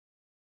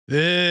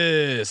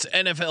This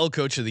NFL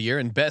Coach of the Year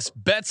and Best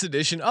Bets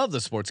edition of the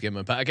Sports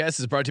Gambling Podcast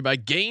is brought to you by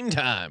Game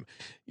Time,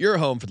 your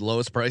home for the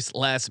lowest price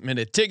last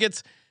minute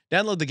tickets.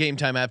 Download the Game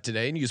Time app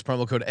today and use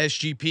promo code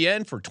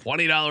SGPN for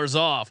 $20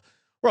 off.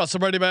 We're also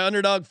brought to you by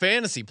Underdog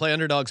Fantasy. Play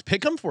Underdog's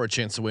Pick'em for a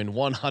chance to win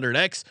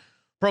 100x.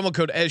 Promo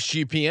code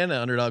SGPN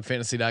at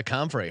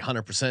UnderdogFantasy.com for a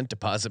 100%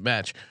 deposit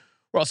match.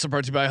 We're also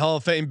brought to you by Hall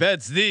of Fame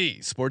Bets, the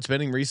sports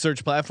betting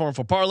research platform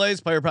for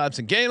parlays, player props,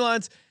 and game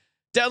lines.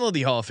 Download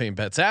the Hall of Fame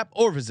Bets app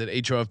or visit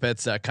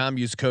HOFBets.com.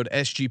 Use code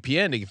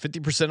SGPN to get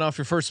 50% off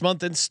your first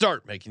month and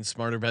start making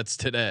smarter bets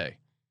today.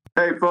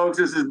 Hey folks,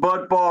 this is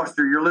Bud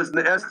Foster. You're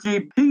listening to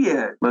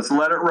SGPN. Let's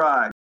let it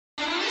ride.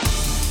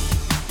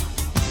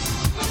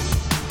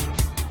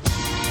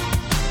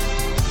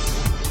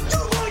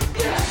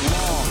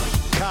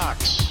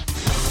 Cox.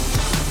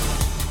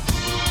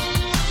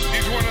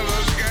 He's one of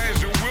those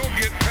guys who will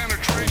get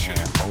penetration.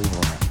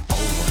 Over.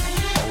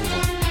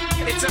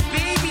 It's a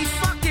baby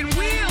fucking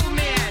wheel,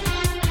 man.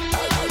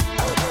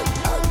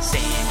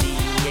 San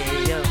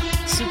Diego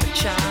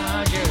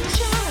Superchargers.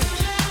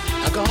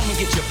 Now go home and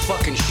get your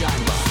fucking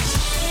shine box.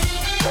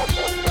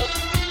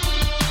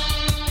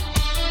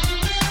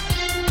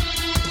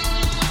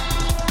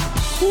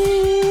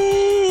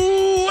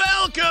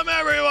 Welcome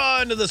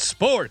everyone to the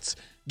Sports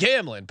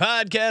Gambling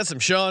Podcast. I'm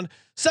Sean,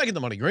 second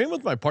the money green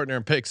with my partner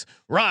in picks,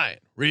 Ryan,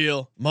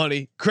 Real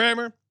Money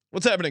Kramer.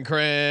 What's happening,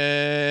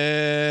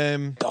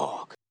 Kramer?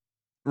 Dog.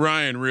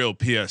 Ryan, real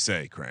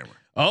PSA, Kramer.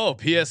 Oh,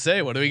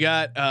 PSA. What do we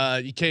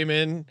got? You came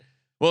in.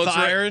 Well,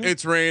 firing?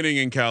 it's raining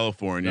in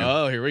California.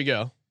 Oh, here we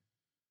go.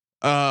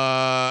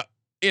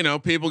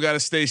 People got to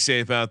stay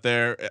safe out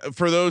there.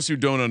 For those who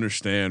don't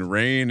understand,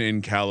 rain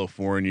in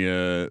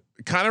California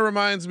kind of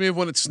reminds me of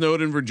when it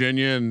snowed in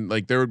Virginia, and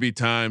like there would be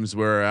times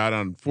where out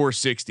on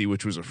 460,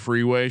 which was a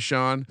freeway,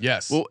 Sean.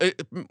 Yes. Well,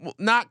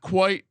 not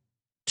quite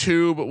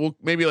two, but we'll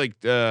maybe like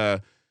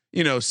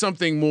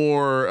something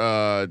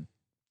more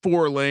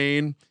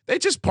 4-lane. They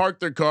just parked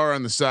their car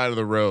on the side of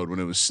the road when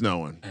it was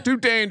snowing. Too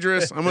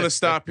dangerous. I'm gonna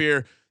stop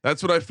here.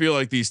 That's what I feel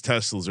like these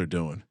Teslas are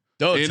doing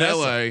in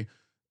Tesla.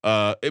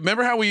 LA.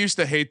 Remember how we used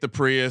to hate the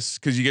Prius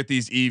because you get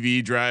these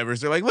EV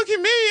drivers? They're like, "Look at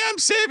me, I'm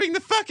saving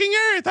the fucking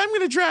earth. I'm going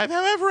to drive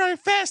however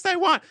fast I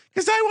want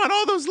because I want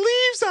all those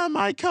leaves on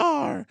my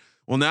car."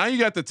 Well, now you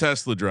got the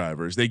Tesla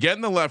drivers. They get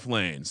in the left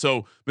lane.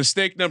 So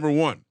mistake number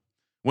one: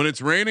 when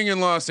it's raining in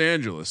Los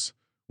Angeles,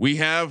 we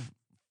have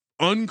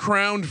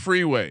uncrowned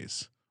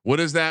freeways. What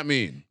does that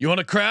mean? You want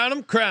to crown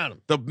them? Crown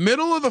them. The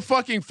middle of the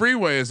fucking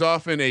freeway is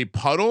often a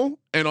puddle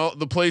and all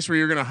the place where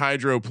you're going to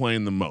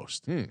hydroplane the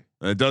most. And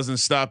it doesn't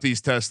stop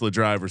these Tesla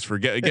drivers from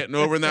getting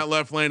over in that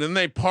left lane, and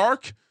they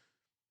park.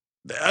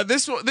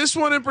 This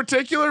one in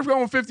particular,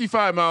 going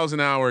 55 miles an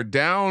hour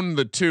down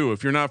the 2.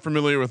 If you're not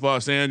familiar with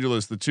Los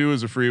Angeles, the 2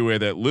 is a freeway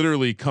that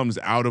literally comes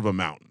out of a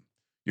mountain.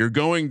 You're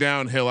going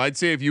downhill. I'd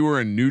say if you were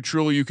in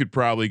neutral, you could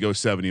probably go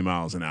 70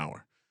 miles an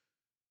hour.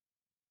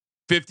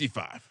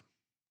 55.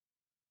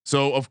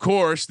 So of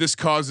course, this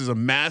causes a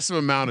massive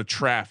amount of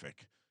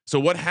traffic. So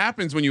what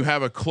happens when you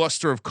have a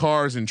cluster of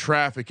cars and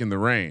traffic in the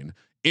rain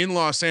in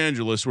Los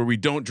Angeles, where we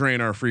don't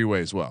drain our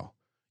freeways well?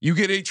 You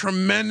get a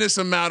tremendous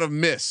amount of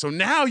mist. So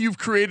now you've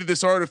created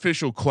this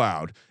artificial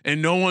cloud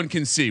and no one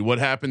can see what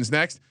happens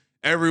next.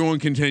 Everyone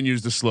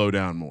continues to slow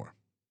down more.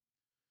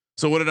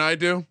 So what did I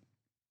do?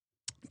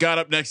 Got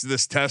up next to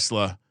this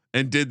Tesla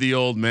and did the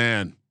old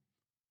man,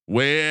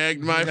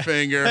 wagged my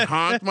finger,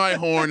 honked my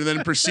horn, and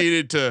then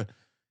proceeded to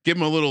give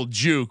him a little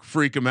juke,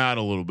 freak him out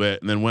a little bit,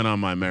 and then went on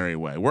my merry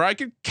way, where I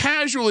could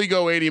casually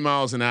go 80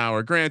 miles an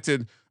hour.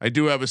 Granted, I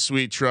do have a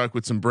sweet truck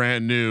with some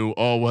brand new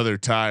all weather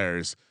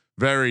tires,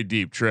 very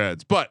deep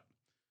treads, but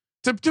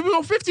to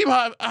go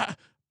 55,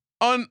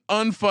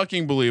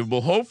 unfucking believable.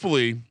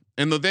 Hopefully,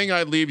 and the thing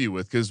I'd leave you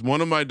with, because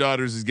one of my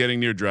daughters is getting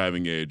near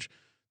driving age,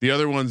 the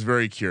other one's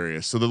very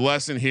curious. So the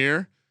lesson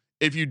here: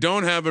 if you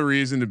don't have a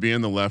reason to be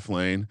in the left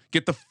lane,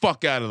 get the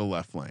fuck out of the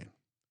left lane.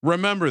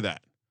 Remember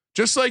that.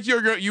 Just like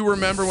you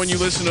remember when you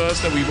listen to us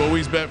that we've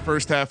always bet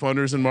first half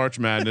unders in March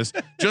Madness.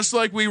 Just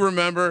like we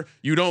remember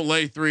you don't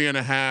lay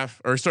 3.5,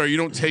 or sorry, you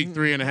don't take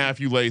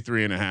 3.5, you lay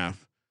 3.5.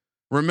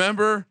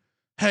 Remember,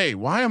 hey,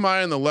 why am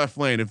I in the left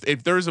lane?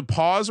 If there's a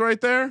pause right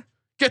there,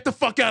 get the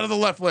fuck out of the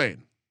left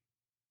lane.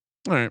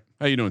 All right,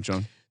 how you doing,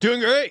 Sean?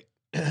 Doing great.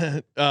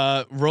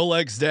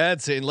 Rolex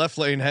dad saying left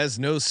lane has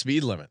no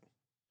speed limit.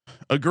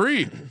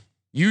 Agreed.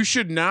 You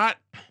should not.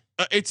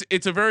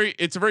 It's a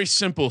very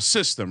simple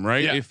system,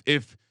 right? Yeah.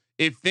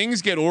 If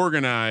things get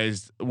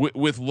organized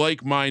with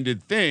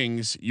like-minded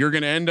things, you're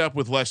going to end up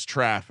with less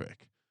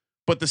traffic.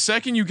 But the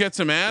second you get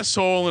some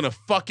asshole in a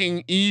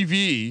fucking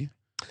EV,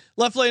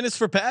 left lane is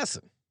for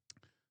passing.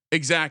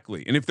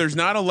 Exactly. And if there's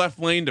not a left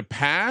lane to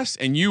pass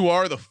and you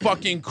are the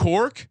fucking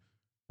cork,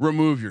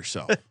 remove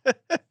yourself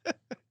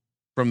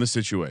from the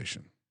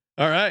situation.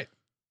 All right.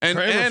 And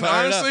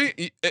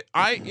honestly,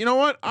 you know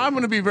what? I'm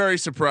going to be very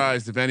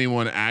surprised if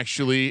anyone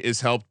actually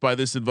is helped by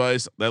this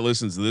advice that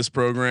listens to this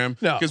program,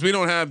 because we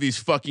don't have these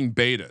fucking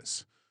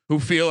betas who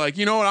feel like,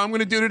 you know what I'm going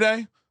to do today?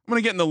 I'm going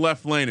to get in the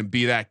left lane and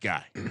be that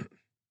guy.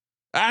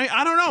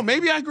 I don't know.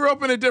 Maybe I grew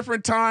up in a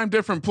different time,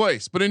 different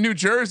place. But in New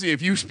Jersey,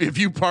 if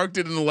you parked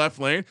it in the left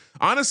lane,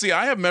 honestly,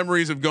 I have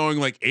memories of going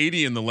like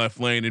 80 in the left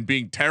lane and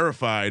being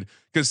terrified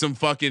because some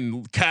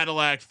fucking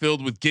Cadillac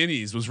filled with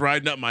guineas was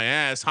riding up my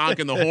ass,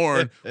 honking the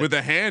horn with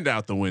a hand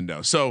out the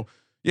window. So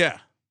yeah,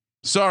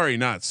 sorry,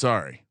 not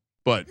sorry,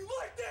 but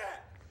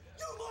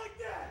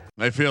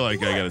I feel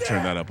like I got to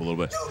turn that up a little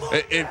bit.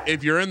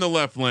 If you're in the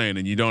left lane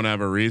and you don't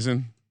have a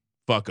reason,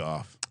 fuck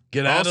off.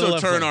 Get out also,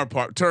 of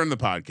the turn the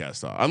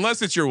podcast off.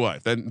 Unless it's your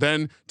wife,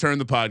 then turn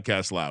the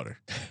podcast louder.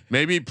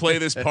 Maybe play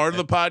this part of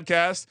the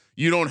podcast.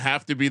 You don't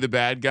have to be the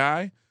bad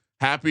guy.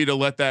 Happy to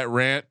let that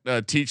rant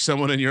teach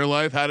someone in your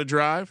life how to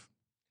drive.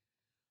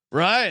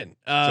 Ryan,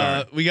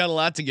 we got a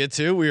lot to get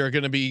to. We are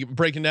going to be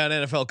breaking down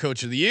NFL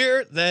Coach of the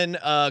Year, then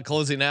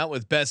closing out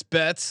with best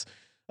bets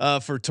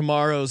for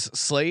tomorrow's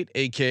slate,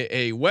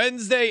 aka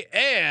Wednesday,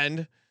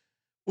 and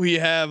we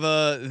have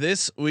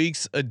this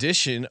week's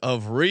edition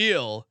of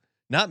Real.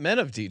 Not men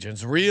of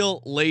Degens,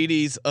 real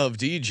ladies of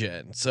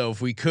Degen. So if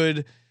we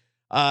could,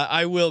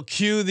 I will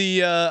cue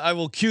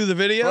the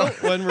video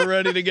when we're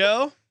ready to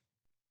go.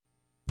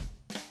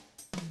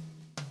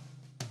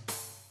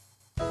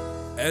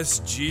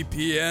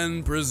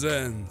 SGPN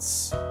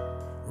presents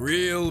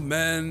Real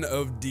Men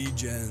of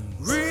Degens.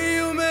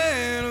 Real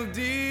Men of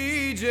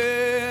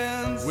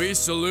Degens. We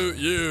salute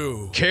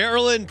you.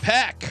 Carolyn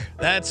Peck.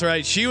 That's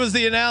right. She was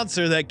the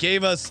announcer that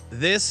gave us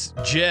this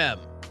gem.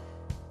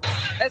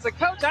 As a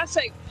coach, I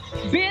say,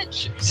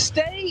 bitch,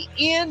 stay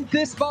in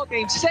this ball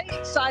game. Stay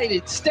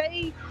excited.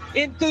 Stay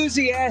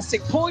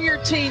enthusiastic. Pull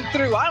your team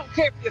through. I don't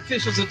care if the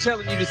officials are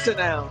telling you to sit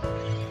down.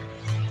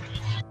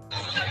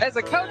 As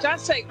a coach, I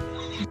say,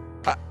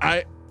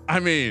 I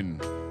mean,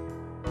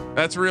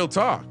 that's real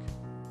talk.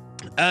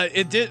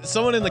 It did.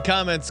 Someone in the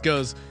comments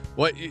goes,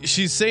 "What?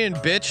 She's saying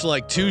bitch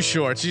like too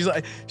short." She's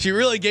like, she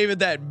really gave it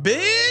that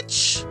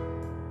bitch.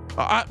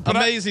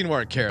 Amazing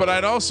work, Carolyn. But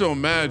I'd also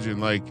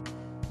imagine like.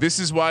 This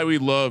is why we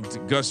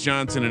loved Gus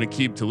Johnson and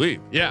Aqib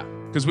Talib. Yeah,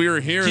 because we were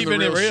hearing keeping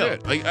the real it real.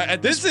 shit.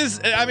 Like this is,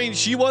 I mean,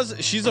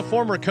 she's a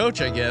former coach,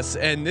 I guess,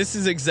 and this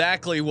is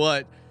exactly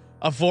what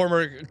a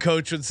former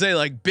coach would say.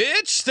 Like,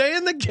 bitch, stay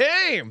in the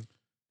game.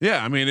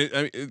 Yeah, I mean,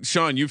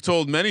 Sean, you've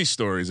told many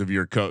stories of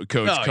your coach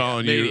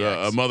calling you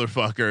a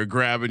motherfucker,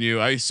 grabbing you.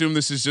 I assume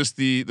this is just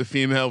the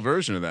female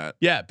version of that.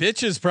 Yeah,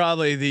 bitch is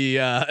probably the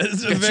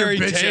it's very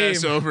tame,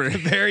 over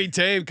very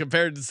tame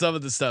compared to some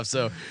of the stuff.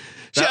 So.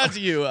 Shout out to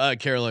you,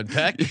 Carolyn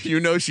Peck.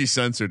 You know she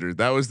censored her.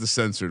 That was the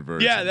censored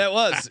version. Yeah, that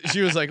was. She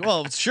was like,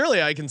 "Well,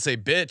 surely I can say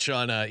bitch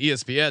on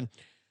ESPN."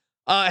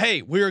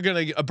 Hey, we are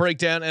going to break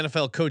down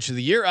NFL Coach of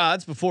the Year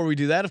odds. Before we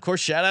do that, of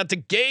course, shout out to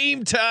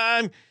Game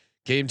Time.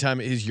 Game Time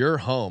is your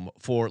home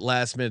for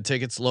last minute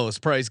tickets,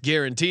 lowest price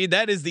guaranteed.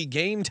 That is the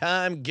Game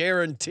Time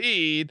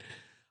guaranteed.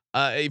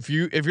 If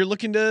you're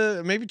looking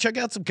to maybe check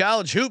out some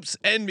college hoops,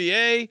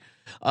 NBA.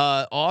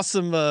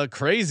 Awesome,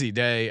 crazy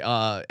day.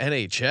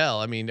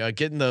 NHL. I mean,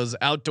 getting those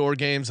outdoor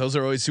games, those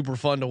are always super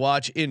fun to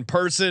watch in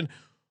person.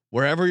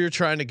 Wherever you're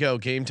trying to go,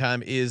 Game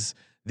Time is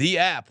the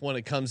app when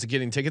it comes to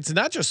getting tickets, and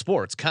not just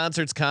sports,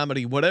 concerts,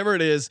 comedy, whatever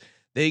it is,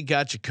 they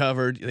got you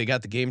covered. They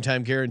got the Game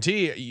Time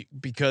guarantee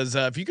because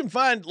if you can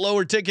find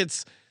lower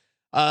tickets,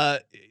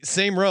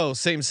 same row,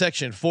 same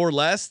section for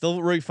less,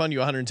 they'll refund you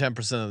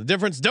 110% of the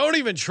difference. Don't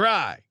even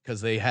try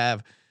because they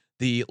have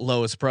the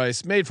lowest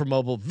price, made for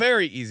mobile,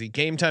 very easy.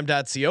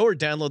 GameTime.co or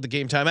download the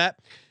Game Time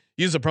app.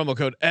 Use the promo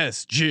code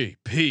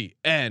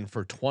SGPN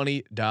for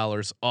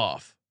 $20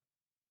 off.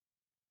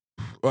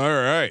 All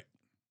right.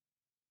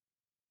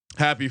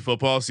 Happy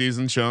football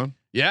season, Sean.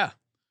 Yeah.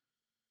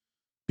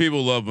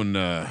 People love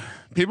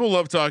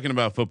talking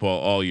about football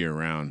all year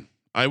round.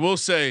 I will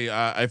say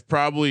I've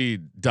probably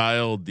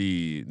dialed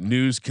the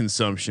news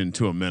consumption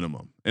to a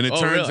minimum, and it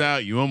turns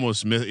out you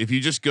almost miss if you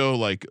just go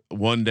like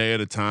one day at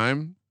a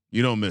time.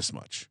 You don't miss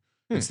much.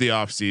 It's the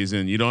off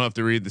season. You don't have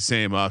to read the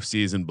same off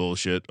season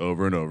bullshit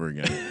over and over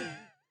again.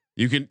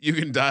 You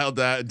can dial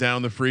that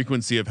down the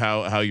frequency of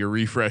how you're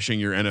refreshing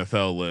your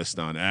NFL list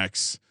on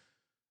X.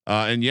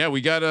 And yeah,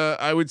 we got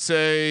I would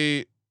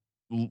say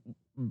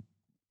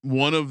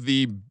one of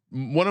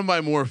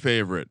my more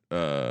favorite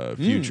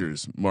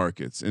futures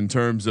markets in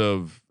terms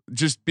of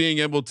just being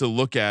able to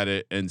look at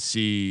it and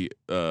see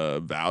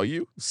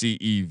value, see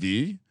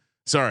EV.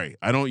 Sorry,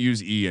 I don't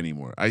use E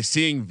anymore. I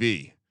seeing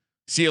V.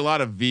 See a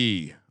lot of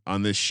V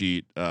on this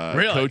sheet.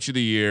 Really? Coach of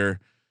the Year.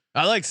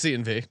 I like C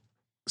and V.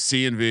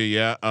 C and V,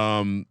 yeah.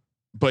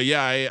 But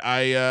yeah,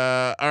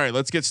 I all right,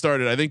 let's get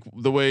started. I think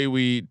the way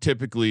we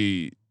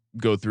typically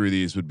go through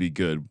these would be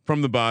good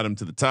from the bottom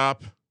to the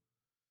top.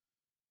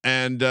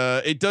 And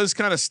it does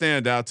kind of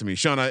stand out to me,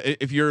 Sean.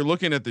 If you're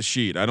looking at the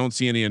sheet, I don't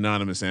see any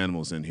anonymous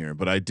animals in here,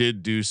 but I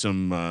did do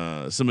some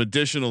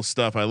additional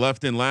stuff. I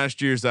left in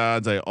last year's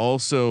odds. I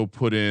also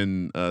put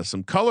in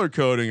some color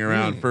coding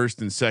around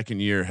first and second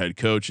year head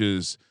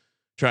coaches,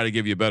 try to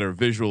give you a better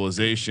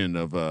visualization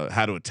of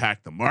how to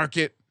attack the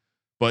market.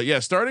 But yeah,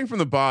 starting from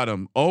the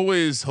bottom,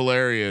 always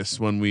hilarious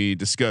when we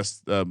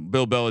discussed Bill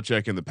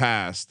Belichick in the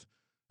past.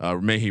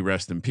 May he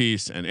rest in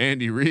peace. And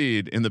Andy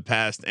Reid in the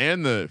past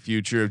and the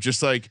future of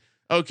just like,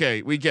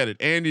 okay, we get it.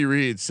 Andy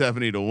Reid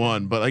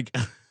 70-1, but like,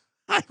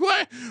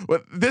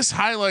 what this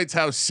highlights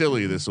how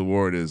silly this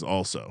award is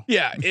also.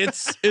 Yeah,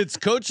 it's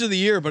coach of the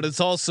year, but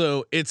it's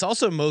also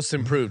most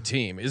improved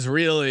team is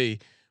really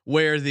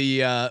where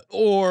the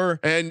or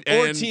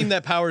team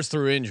that powers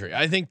through injury.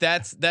 I think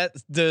that's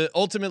the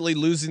ultimately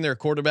losing their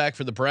quarterback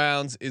for the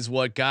Browns is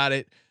what got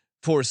it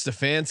for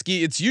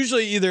Stefanski. It's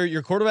usually either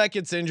your quarterback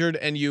gets injured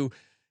and you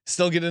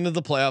still get into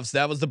the playoffs.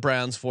 That was the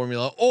Browns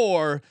formula,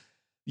 or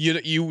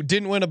you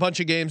didn't win a bunch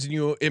of games and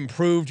you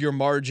improved your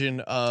margin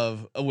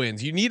of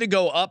wins. You need to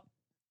go up,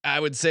 I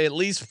would say, at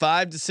least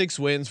 5 to 6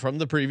 wins from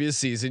the previous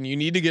season. You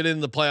need to get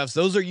into the playoffs.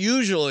 Those are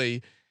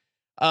usually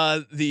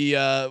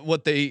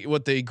what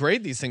they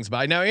grade these things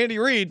by. Now Andy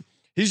Reid,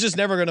 he's just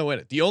never going to win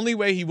it. The only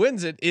way he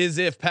wins it is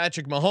if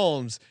Patrick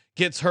Mahomes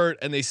gets hurt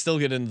and they still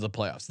get into the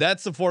playoffs.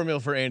 That's the formula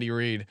for Andy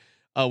Reid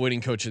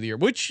winning coach of the year,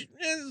 which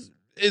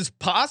is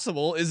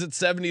possible. Is it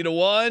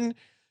 70-1?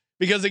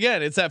 Because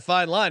again, it's that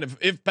fine line.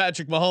 If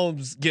Patrick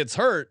Mahomes gets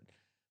hurt,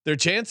 their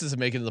chances of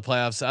making the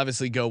playoffs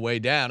obviously go way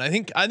down. I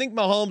think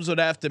Mahomes would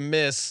have to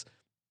miss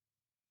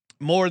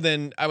more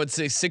than, I would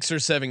say, 6 or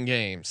 7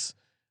 games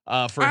for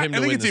him to win. I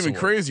think it's even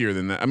award. crazier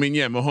than that. I mean,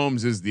 yeah,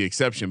 Mahomes is the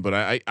exception, but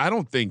I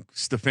don't think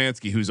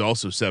Stefanski, who's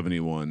also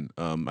 71,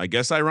 I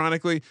guess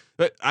ironically,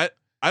 but I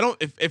don't,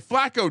 if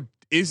Flacco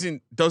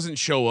doesn't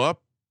show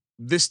up,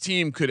 this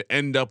team could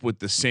end up with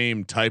the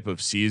same type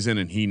of season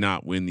and he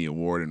not win the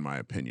award, in my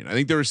opinion. I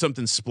think there was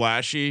something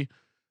splashy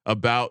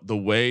about the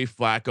way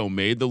Flacco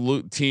made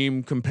the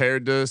team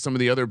compared to some of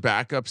the other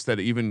backups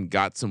that even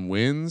got some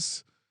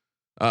wins.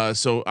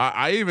 So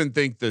I even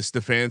think the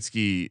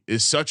Stefanski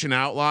is such an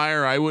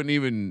outlier. I wouldn't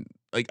even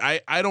like,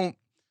 I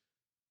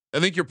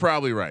think you're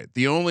probably right.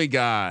 The only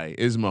guy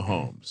is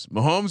Mahomes.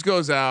 Mahomes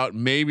goes out.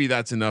 Maybe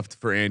that's enough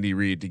for Andy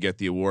Reid to get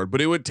the award, but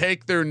it would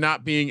take there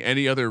not being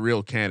any other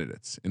real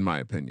candidates, in my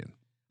opinion.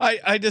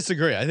 I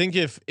disagree. I think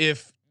if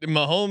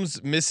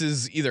Mahomes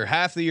misses either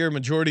half the year,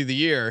 majority of the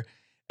year,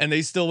 and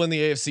they still win the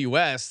AFC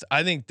West,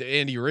 I think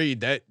Andy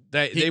Reid that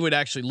they would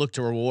actually look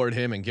to reward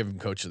him and give him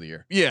coach of the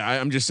year. Yeah,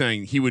 I'm just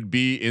saying he would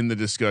be in the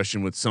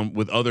discussion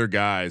with other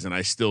guys, and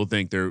I still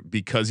think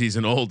because he's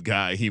an old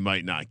guy, he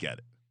might not get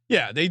it.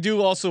 Yeah, they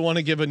do also want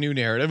to give a new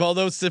narrative.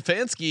 Although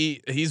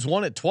Stefanski, he's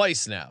won it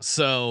twice now,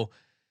 so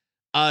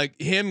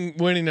him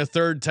winning a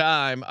third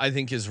time, I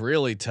think, is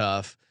really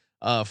tough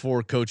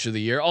for coach of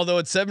the year. Although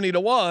at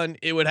 70-1,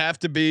 it would have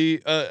to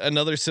be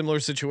another similar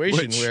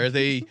situation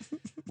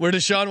where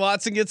Deshaun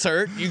Watson gets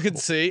hurt. You could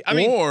see.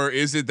 Or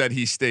is it that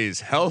he stays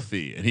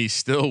healthy and he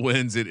still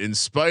wins it in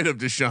spite of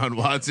Deshaun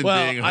Watson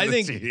being on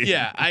the team?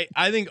 Yeah,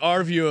 I think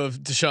our view of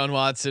Deshaun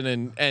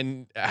Watson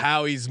and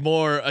how he's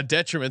more a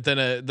detriment than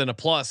a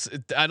plus.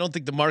 I don't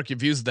think the market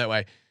views it that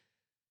way.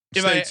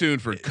 Stay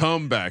tuned for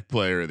comeback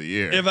player of the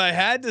year. If I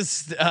had to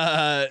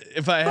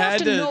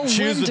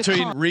choose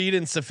between Reid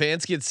and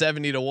Stefanski at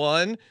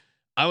 70-1,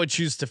 I would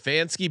choose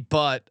Stefanski,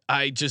 but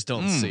I just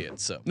don't see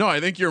it. So no, I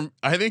think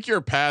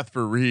your path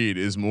for Reid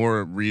is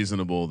more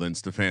reasonable than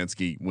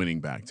Stefanski winning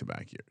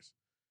back-to-back years.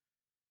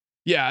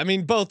 Yeah, I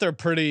mean both are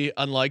pretty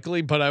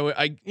unlikely, but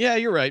yeah,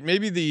 you're right.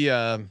 Maybe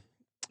I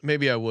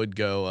would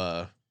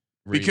go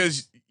Reid.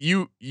 Because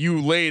you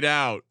laid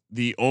out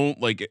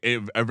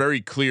a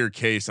very clear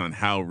case on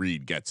how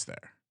Reid gets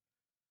there.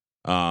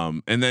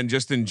 And then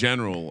just in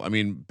general, I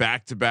mean,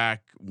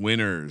 back-to-back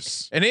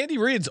winners. And Andy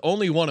Reid's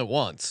only won it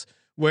once,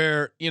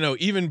 where,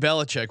 even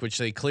Belichick, which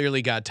they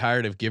clearly got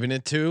tired of giving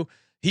it to,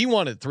 he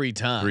won it 3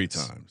 times.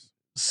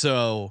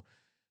 So,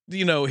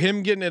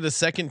 him getting it a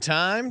second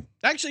time,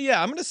 actually,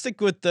 yeah, I'm going to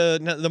stick with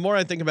the more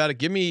I think about it,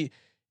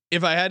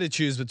 if I had to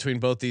choose between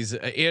both these,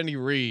 Andy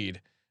Reid,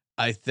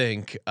 I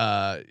think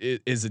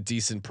is a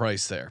decent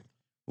price there.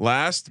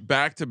 Last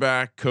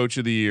back-to-back coach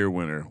of the year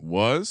winner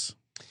was.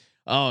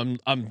 I'm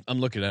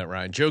looking at it,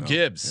 Ryan. Joe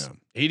Gibbs,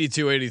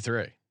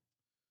 82-83.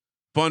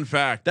 Fun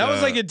fact. That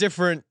was like a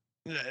different.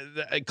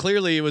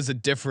 Clearly, it was a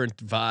different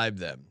vibe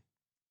then.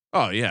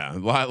 Oh yeah,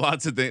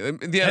 lots of things.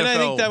 The NFL, and I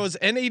think that was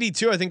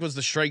N82. I think was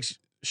the strikes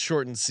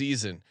shortened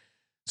season,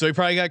 so he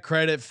probably got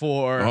credit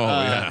for.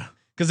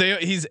 Because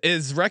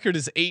his record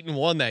is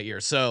 8-1 that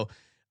year. So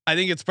I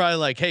think it's probably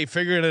like, hey,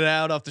 figuring it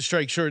out off the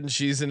strike shortened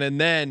season, and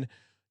then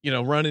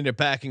running it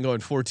back and going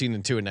 14-2 in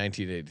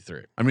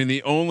 1983. I mean,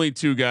 the only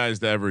 2 guys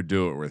to ever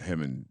do it were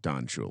him and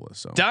Don Shula.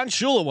 So Don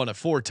Shula won it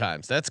 4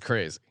 times. That's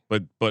crazy.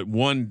 But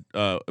one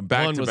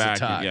back to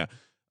back. Yeah.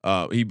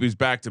 He was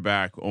back to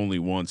back only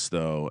once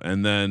though.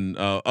 And then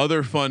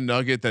other fun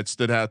nugget that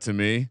stood out to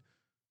me,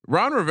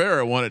 Ron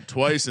Rivera won it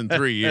twice in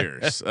 3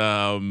 years.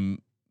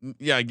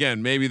 Yeah,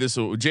 again, maybe this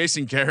will.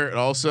 Jason Garrett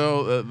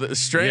also the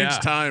strange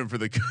time for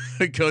the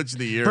coach of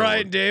the year.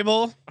 Brian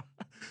Dable.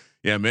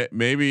 Yeah,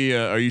 maybe.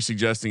 Are you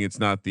suggesting it's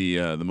not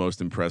the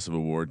most impressive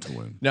award to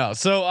win? No,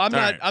 so I'm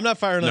not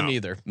firing on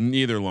either.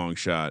 Neither long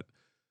shot.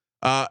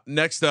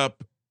 Next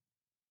up,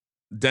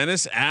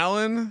 Dennis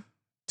Allen,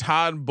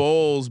 Todd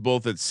Bowles,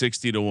 both at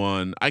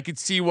 60-1. I could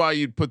see why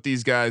you'd put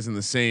these guys in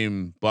the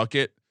same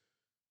bucket.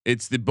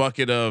 it's the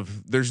bucket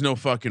of there's no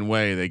fucking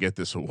way they get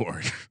this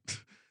award.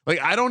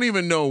 Like I don't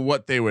even know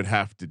what they would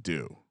have to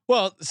do.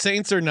 Well,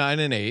 Saints are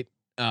 9-8,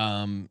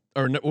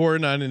 or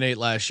 9-8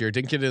 last year.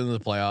 Didn't get into the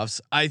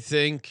playoffs. I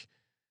think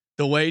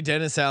the way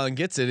Dennis Allen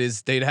gets it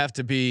is they'd have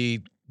to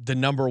be the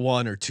number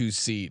 1 or 2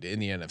 seed in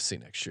the NFC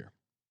next year.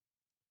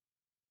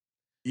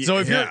 So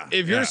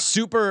if you're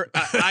super,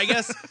 I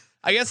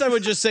guess I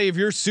would just say if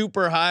you're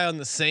super high on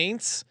the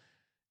Saints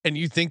and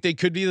you think they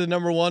could be the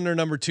number 1 or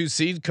number 2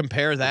 seed,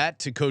 compare that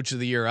to Coach of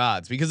the Year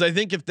odds, because I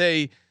think if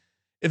they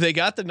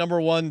got the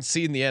number 1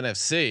 seed in the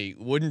NFC,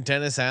 wouldn't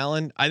Dennis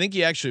Allen? I think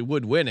he actually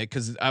would win it,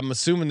 because I'm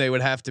assuming they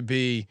would have to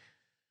be.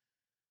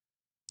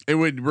 It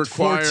would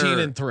require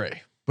 14-3,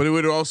 but it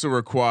would also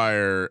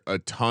require a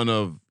ton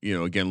of,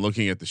 again,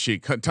 looking at the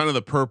sheet, ton of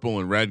the purple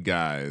and red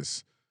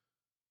guys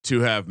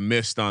to have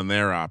missed on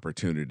their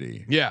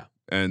opportunity. Yeah.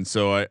 And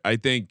so I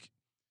think,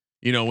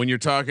 when you're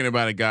talking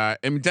about a guy,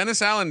 I mean,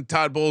 Dennis Allen and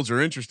Todd Bowles are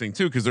interesting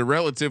too, because they're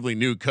relatively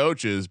new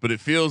coaches, but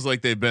it feels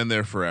like they've been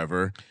there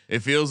forever. It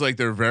feels like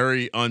they're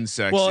very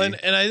unsexy. Well,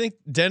 and I think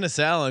Dennis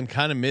Allen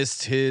kind of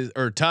missed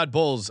Todd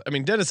Bowles. I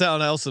mean, Dennis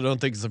Allen, I also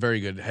don't think is a very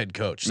good head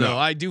coach. So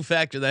I do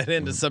factor that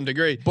in to some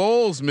degree.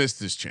 Bowles missed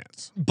his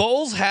chance.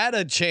 Bowles had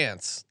a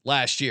chance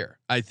last year,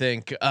 I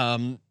think.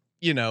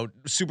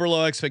 Super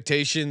low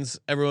expectations.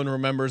 Everyone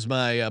remembers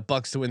my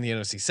Bucks to win the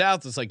NFC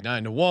South. It's like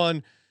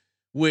 9-1.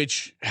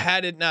 Which,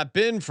 had it not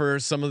been for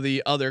some of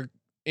the other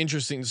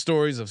interesting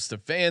stories of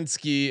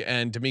Stefanski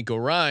and D'Amico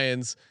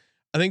Ryans,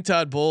 I think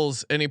Todd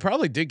Bowles, and he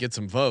probably did get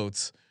some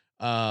votes,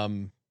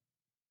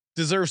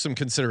 deserves some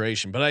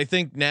consideration. But I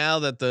think now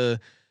that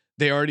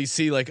they already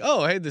see like,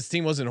 oh, hey, this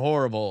team wasn't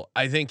horrible,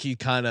 I think he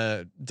kind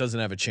of doesn't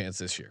have a chance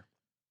this year.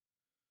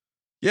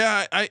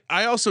 Yeah,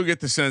 I also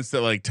get the sense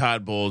that like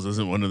Todd Bowles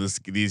isn't one of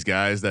these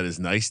guys that is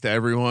nice to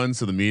everyone,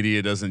 so the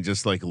media doesn't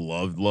just like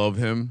love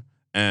him.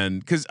 And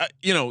because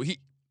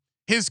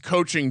his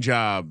coaching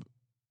job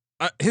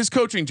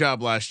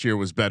last year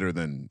was better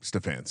than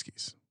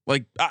Stefanski's.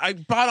 Like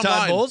bottom Todd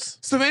line, Bowles?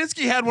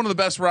 Stefanski had one of the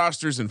best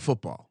rosters in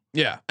football.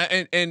 Yeah,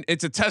 and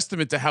it's a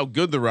testament to how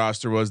good the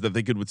roster was that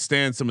they could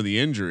withstand some of the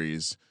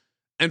injuries.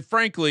 And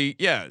frankly,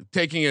 yeah,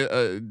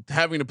 taking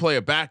having to play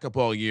a backup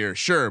all year,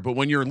 sure. But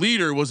when your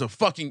leader is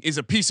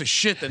a piece of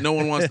shit that no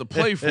one wants to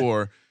play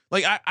for,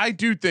 like I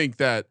do think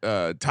that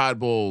Todd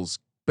Bowles.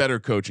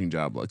 Better coaching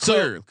job, like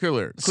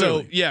clearly.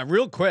 So yeah,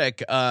 real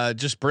quick,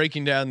 just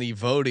breaking down the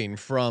voting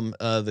from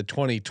the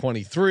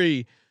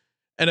 2023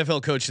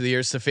 NFL Coach of the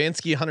Year.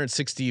 Stefanski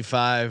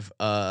 165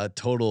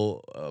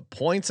 total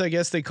points, I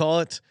guess they call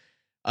it.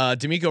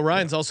 D'Amico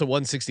Ryans also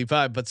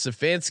 165, but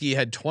Stefanski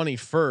had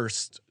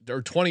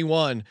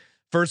 21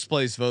 first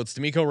place votes.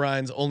 D'Amico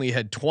Ryans only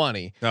had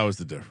 20. That was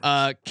the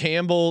difference.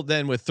 Campbell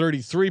then with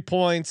 33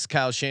 points.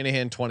 Kyle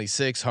Shanahan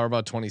 26.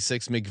 Harbaugh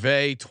 26.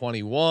 McVay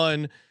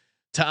 21.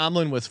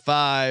 Tomlin with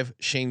 5,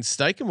 Shane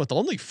Steichen with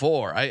only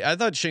 4. I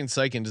thought Shane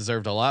Steichen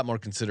deserved a lot more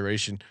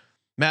consideration.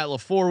 Matt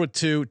LaFleur with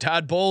 2.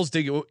 Todd Bowles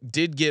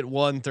did get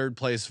 1 third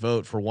place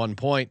vote for 1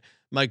 point.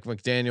 Mike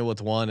McDaniel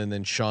with 1, and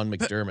then Sean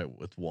McDermott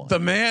with 1. The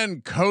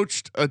man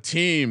coached a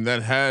team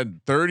that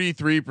had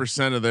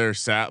 33% of their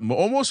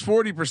almost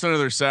 40% of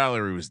their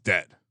salary was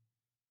dead.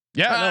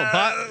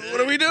 Yeah,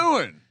 what are we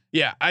doing?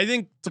 Yeah, I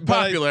think it's a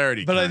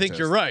popularity, but I think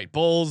you're right.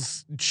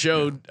 Bowles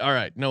showed. Yeah. All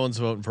right, no one's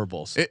voting for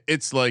Bowles.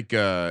 It's like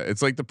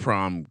the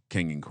prom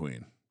king and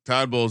queen.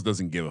 Todd Bowles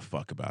doesn't give a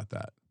fuck about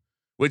that.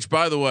 Which,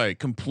 by the way,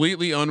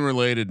 completely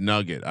unrelated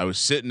nugget. I was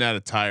sitting at a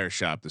tire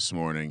shop this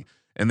morning,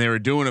 and they were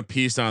doing a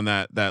piece on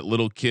that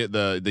little kid,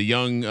 the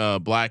young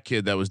black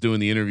kid that was doing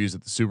the interviews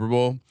at the Super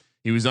Bowl.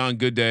 He was on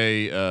Good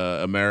Day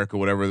America,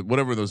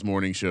 whatever those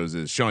morning shows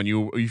is. Sean,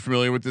 are you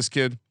familiar with this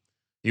kid?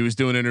 He was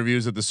doing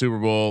interviews at the Super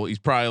Bowl. He's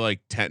probably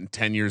like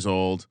 10 years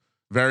old.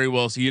 Very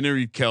well. So he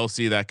interviewed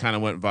Kelsey. That kind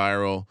of went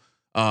viral.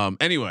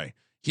 Anyway,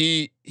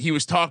 he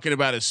was talking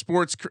about his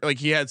sports, like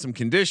he had some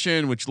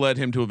condition, which led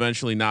him to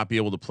eventually not be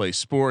able to play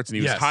sports. And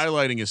he was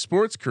highlighting his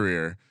sports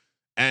career.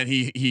 And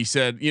he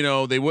said,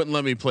 they wouldn't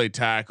let me play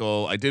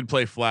tackle. I did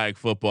play flag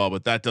football,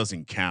 but that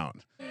doesn't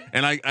count.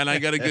 And I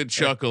got a good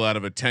chuckle out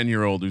of a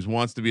 10-year-old who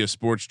wants to be a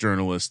sports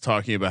journalist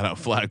talking about how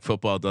flag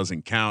football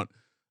doesn't count.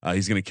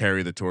 He's going to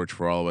carry the torch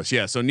for all of us.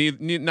 Yeah. So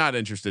not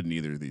interested in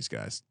either of these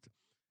guys.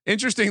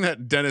 Interesting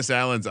that Dennis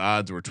Allen's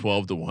odds were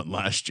 12-1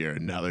 last year,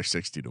 and now they're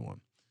 60-1.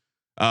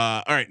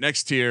 All right.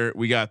 Next tier,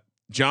 we got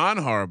John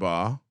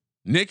Harbaugh,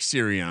 Nick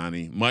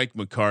Sirianni, Mike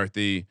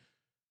McCarthy.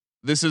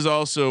 This is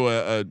also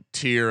a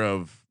tier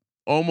of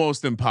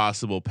almost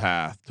impossible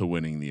path to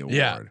winning the award.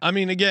 Yeah. I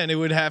mean, again, it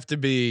would have to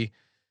be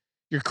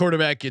your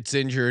quarterback gets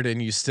injured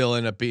and you still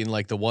end up being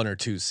like the 1 or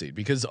 2 seed,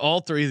 because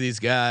all 3 of these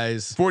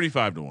guys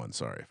 45-1.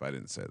 Sorry if I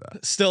didn't say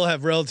that. Still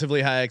have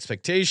relatively high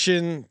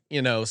expectation.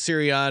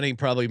 Sirianni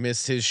probably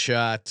missed his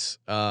shot.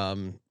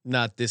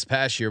 Not this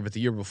past year, but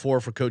the year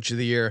before for Coach of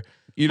the Year.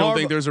 You don't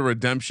think there's a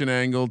redemption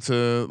angle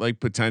to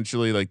like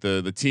potentially like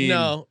the team?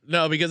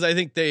 No, because I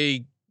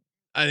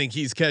think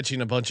he's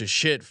catching a bunch of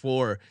shit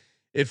for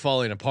it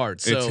falling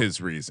apart. So it's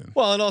his reason.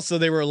 Well, and also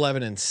they were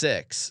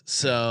 11-6,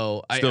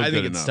 so I think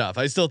it's enough. tough.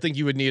 I still think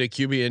you would need a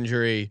QB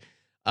injury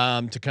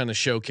to kind of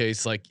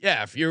showcase, like,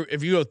 yeah, if you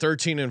go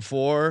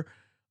 13-4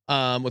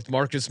 with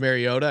Marcus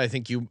Mariota, I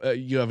think you have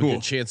a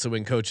good chance to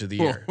win Coach of the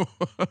Year.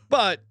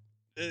 But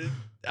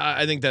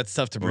I think that's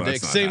tough to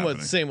predict. Same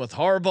with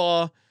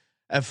Harbaugh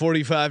at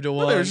 45-1.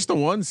 Well, they're just a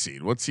 1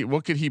 seed.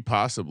 What could he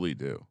possibly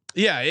do?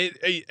 Yeah,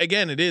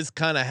 it is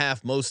kind of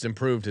half most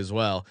improved as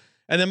well.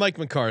 And then Mike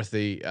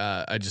McCarthy,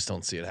 I just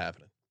don't see it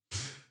happening.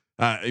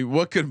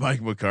 What could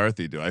Mike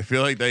McCarthy do? I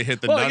feel like they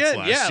hit the nuts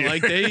last year.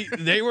 Like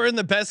they were in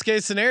the best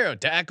case scenario.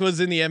 Dak was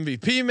in the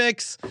MVP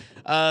mix.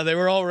 They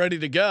were all ready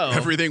to go.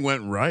 Everything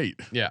went right.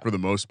 Yeah, for the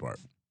most part.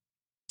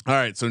 All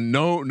right, so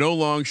no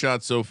long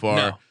shots so far.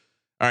 No.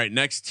 All right,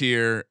 next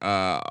tier.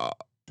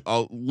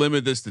 I'll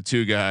limit this to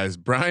 2 guys: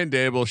 Brian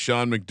Daboll,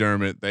 Sean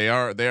McDermott. They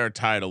are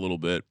tied a little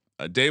bit.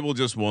 Daboll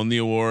just won the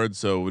award,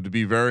 so it would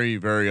be very,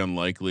 very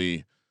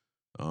unlikely.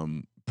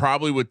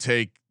 Probably would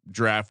take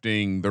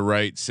drafting the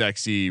right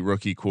sexy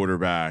rookie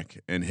quarterback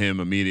and him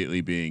immediately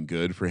being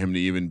good for him to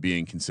even be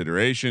in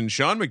consideration.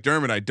 Sean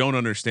McDermott, I don't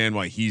understand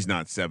why he's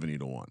not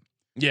 70-1.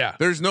 Yeah,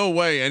 there's no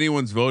way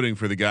anyone's voting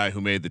for the guy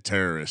who made the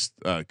terrorist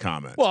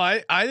comment.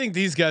 Well, I think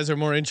these guys are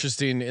more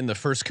interesting in the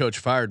first coach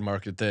fired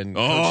market than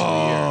coach of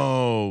the year.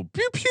 Oh,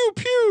 pew pew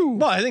pew.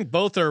 Well, I think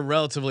both are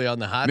relatively on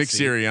the hot Nick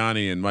seat.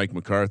 Sirianni and Mike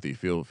McCarthy.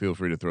 Feel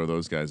free to throw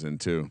those guys in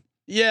too.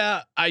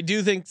 Yeah, I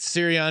do think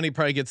Sirianni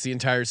probably gets the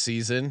entire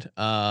season.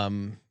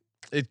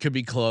 It could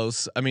be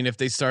close. I mean, if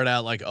they start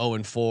out like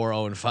 0-4,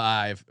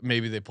 0-5,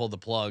 maybe they pull the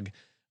plug.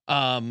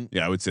 Yeah,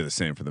 I would say the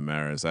same for the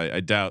Maras.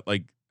 I doubt,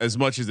 like, as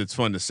much as it's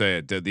fun to say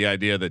it, the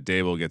idea that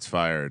Daboll gets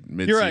fired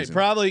mid-season. You're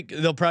right.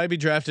 They'll probably be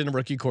drafting a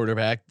rookie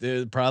quarterback.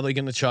 They're probably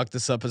going to chalk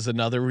this up as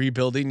another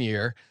rebuilding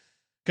year.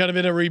 Kind of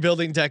in a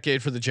rebuilding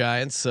decade for the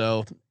Giants.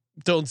 So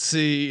don't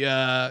see.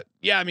 I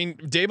mean,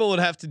 Daboll would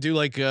have to do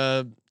like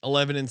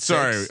 11-6.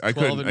 Sorry, I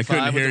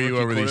couldn't hear you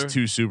over quarter. these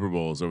 2 Super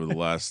Bowls over the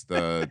last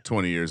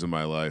 20 years of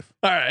my life.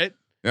 All right.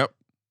 Yep.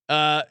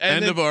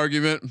 End of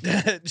argument.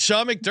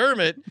 Sean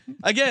McDermott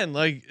again.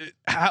 Like,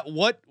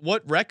 what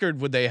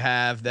record would they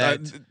have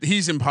that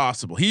he's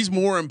impossible? He's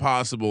more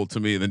impossible to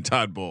me than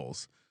Todd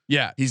Bowles.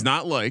 Yeah, he's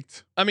not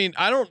liked. I mean,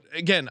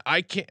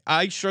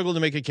 I struggle to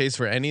make a case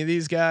for any of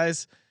these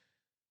guys.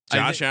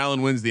 Josh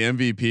Allen wins the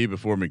MVP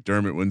before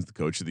McDermott wins the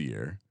Coach of the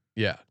Year.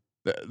 Yeah.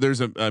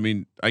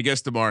 I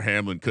guess DeMar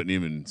Hamlin couldn't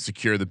even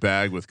secure the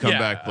bag with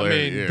comeback player.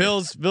 I mean,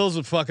 Bills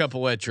would fuck up a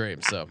wet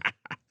dream. So,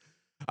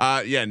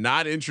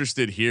 not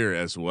interested here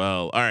as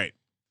well. All right,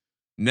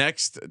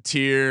 next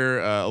tier,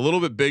 a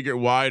little bit bigger,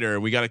 wider.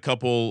 We got a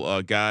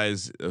couple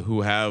guys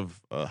who have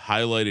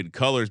highlighted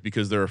colors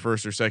because they're a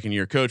first or second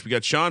year coach. We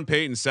got Sean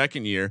Payton,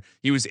 second year.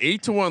 He was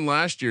 8-1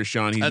 last year.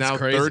 Sean, he's now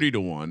crazy.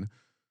 30-1.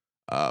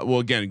 Well,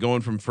 again,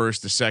 going from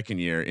first to second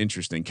year,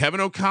 interesting. Kevin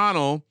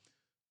O'Connell,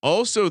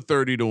 also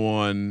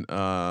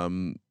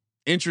 30-1.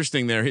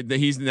 Interesting there.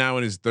 He's now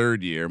in his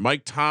 3rd year.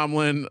 Mike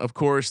Tomlin, of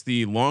course,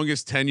 the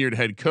longest tenured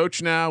head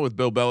coach now with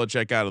Bill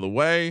Belichick out of the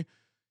way.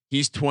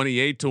 He's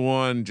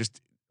 28-1,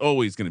 just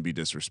always going to be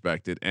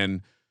disrespected.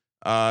 And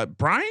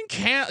Brian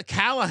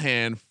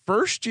Callahan,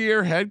 first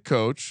year head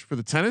coach for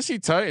the Tennessee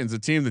Titans, a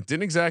team that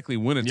didn't exactly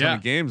win a ton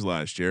of games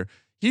last year.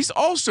 He's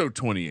also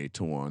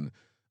 28-1.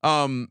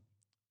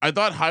 I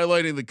thought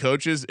highlighting the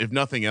coaches, if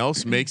nothing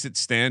else, makes it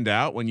stand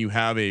out when you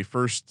have a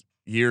first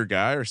year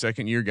guy or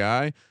second year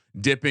guy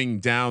dipping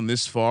down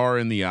this far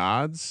in the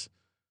odds.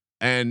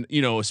 And,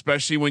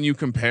 especially when you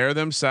compare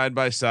them side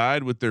by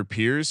side with their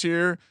peers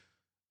here,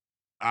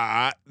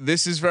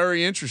 this is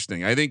very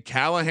interesting. I think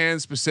Callahan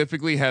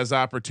specifically has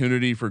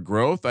opportunity for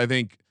growth. I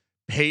think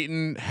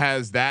Peyton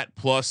has that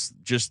plus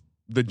just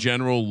the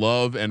general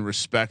love and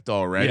respect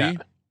already.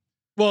 Yeah.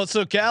 Well,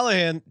 so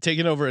Callahan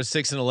taking over a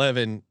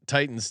 6-11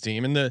 Titans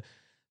team, and the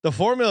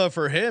formula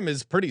for him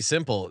is pretty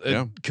simple.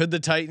 Could the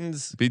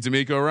Titans beat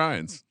D'Amico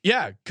Ryans?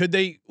 Yeah. Could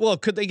they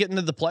get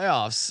into the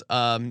playoffs?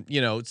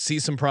 See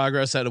some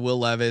progress out of Will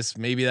Levis.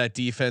 Maybe that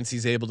defense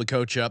he's able to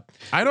coach up.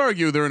 I'd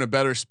argue they're in a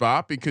better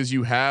spot because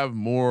you have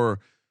more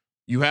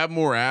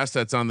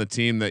assets on the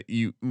team that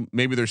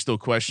maybe there's still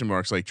question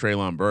marks like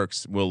Treylon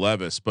Burks, Will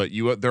Levis, but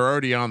they're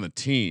already on the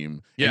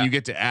team and you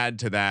get to add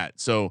to that.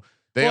 So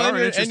they are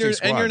an interesting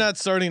squad. And you're not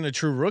starting a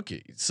true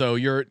rookie. So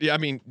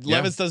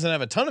Levis doesn't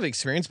have a ton of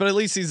experience, but at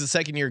least he's a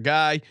second year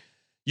guy.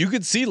 You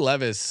could see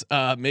Levis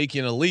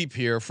making a leap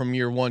here from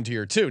year 1 to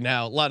year 2.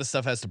 Now, a lot of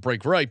stuff has to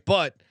break right,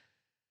 but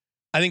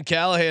I think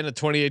Callahan at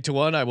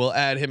 28-1, I will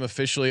add him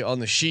officially on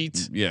the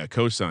sheet. Yeah.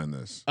 Co-sign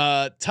this.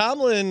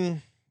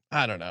 Tomlin,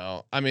 I don't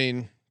know. I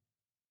mean,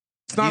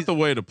 it's not the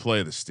way to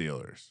play the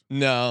Steelers.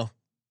 No,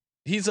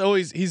 he's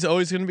always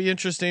going to be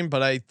interesting,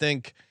 but I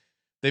think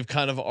they've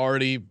kind of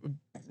already.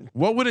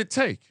 What would it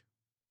take?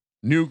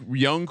 New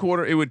young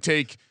quarter. It would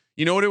take.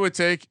 You know what it would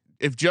take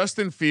if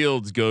Justin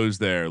Fields goes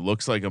there.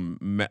 Looks like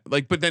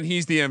but then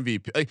he's the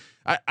MVP.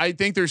 I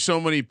think there's so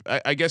many.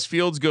 I guess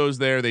Fields goes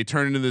there. They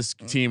turn into this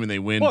team and they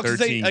win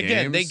 13 games.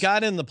 Again, they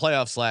got in the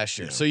playoffs last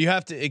year, so you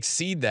have to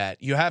exceed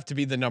that. You have to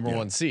be the number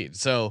 1 seed.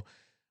 So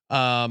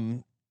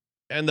And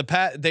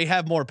they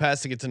have more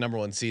pass to get to number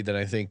 1 seed than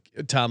I think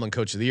Tomlin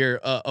coach of the year.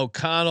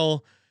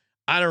 O'Connell,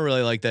 I don't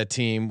really like that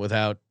team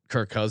without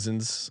Kirk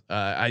Cousins.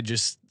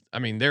 I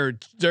mean,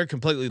 they're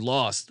completely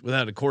lost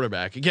without a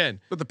quarterback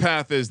again. But the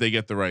path is they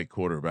get the right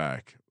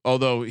quarterback.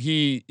 Although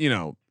he,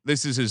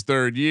 this is his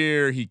 3rd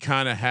year. He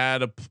kind of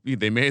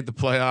they made the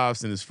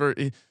playoffs in his first.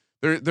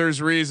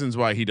 There's reasons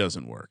why he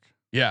doesn't work.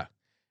 Yeah,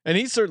 and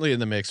he's certainly in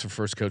the mix for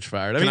first coach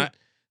fired. I mean,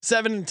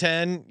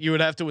 7-10, you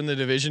would have to win the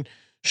division.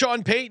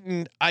 Sean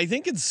Payton, I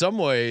think in some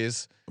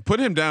ways, put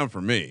him down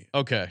for me.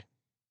 Okay,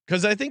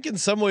 because I think in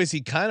some ways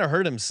he kind of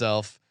hurt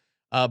himself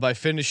by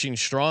finishing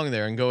strong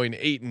there and going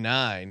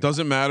 8-9.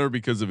 Doesn't matter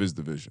because of his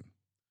division.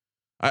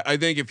 I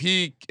think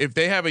if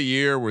they have a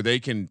year where they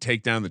can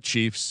take down the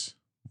Chiefs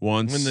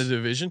once, win the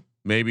division,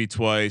 maybe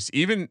twice,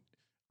 even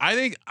I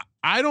think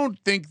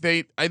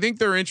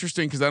they're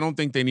interesting because I don't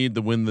think they need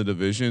to win the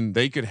division.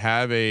 They could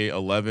have a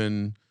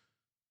 11-12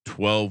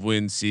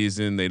 win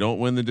season. They don't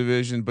win the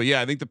division, but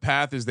yeah, I think the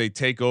path is they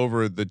take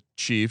over the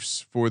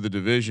Chiefs for the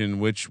division,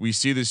 which we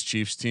see this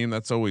Chiefs team.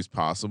 That's always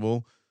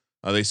possible.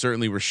 They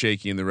certainly were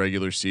shaky in the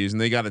regular season.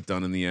 They got it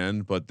done in the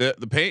end, but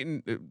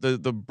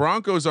the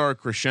Broncos are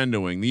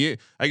crescendoing.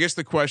 I guess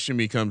the question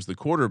becomes the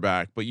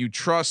quarterback, but you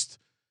trust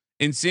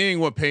in seeing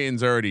what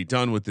Peyton's already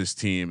done with this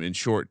team in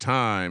short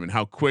time and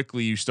how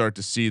quickly you start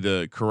to see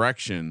the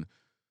correction.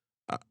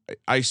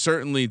 I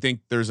certainly think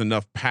there's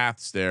enough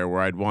paths there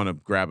where I'd want to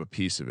grab a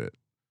piece of it.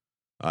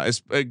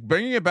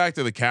 Bringing it back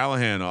to the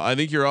Callahan, I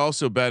think you're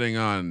also betting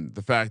on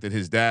the fact that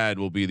his dad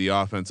will be the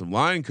offensive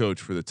line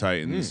coach for the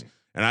Titans.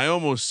 And I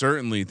almost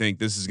certainly think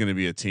this is going to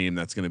be a team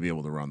that's going to be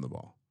able to run the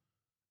ball.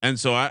 And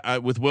so I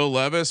with Will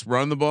Levis,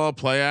 run the ball,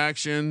 play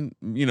action,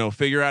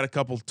 figure out a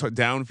couple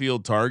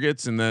downfield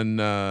targets, and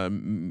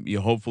then you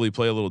hopefully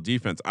play a little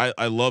defense.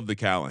 I love the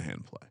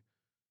Callahan play.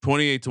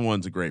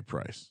 28-1 is a great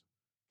price.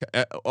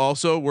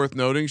 Also worth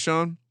noting,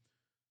 Sean,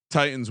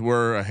 Titans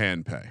were a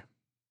hand pay.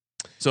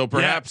 So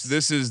perhaps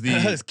this is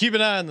the keep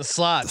an eye on the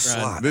slot.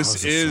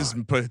 This is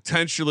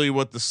potentially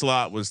what the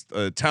slot was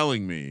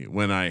telling me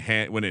when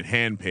it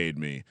hand paid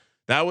me.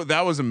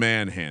 That was a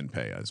man hand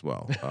pay as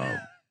well.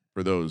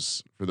 For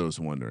those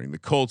wondering, the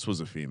Colts was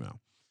a female.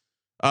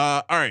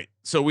 All right,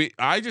 so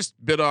I just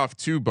bit off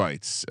 2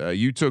 bites.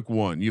 You took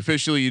 1. You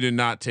did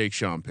not take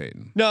Sean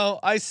Payton. No,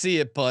 I see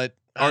it, but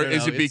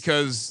is it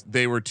because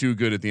they were too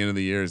good at the end of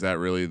the year? Is that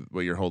really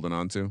what you're holding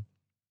on to?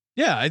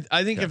 Yeah,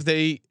 I think if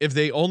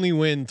they only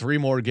win 3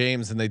 more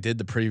games than they did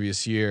the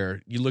previous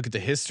year, you look at the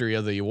history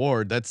of the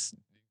award. That's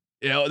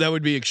that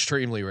would be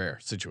extremely rare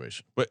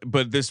situation.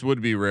 But this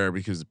would be rare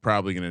because it's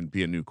probably going to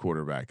be a new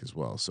quarterback as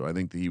well. So I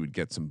think that he would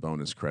get some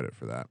bonus credit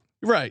for that.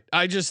 Right.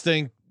 I just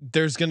think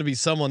there's going to be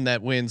someone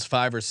that wins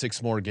 5 or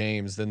 6 more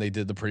games than they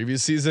did the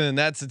previous season, and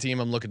that's the team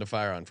I'm looking to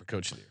fire on for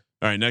coach of the year.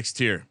 All right, next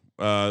tier.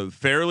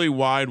 Fairly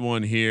wide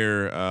one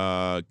here.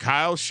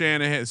 Kyle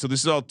Shanahan. So this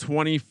is all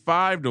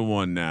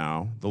 25-1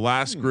 now. The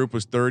last group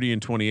was 30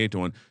 and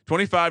 28-1.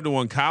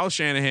 25-1. Kyle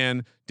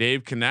Shanahan,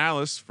 Dave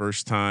Canales,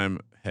 first time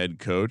head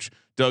coach,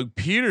 Doug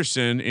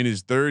Peterson in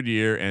his 3rd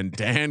year, and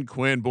Dan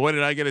Quinn. Boy,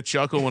 did I get a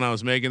chuckle when I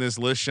was making this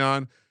list,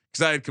 Sean,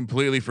 because I had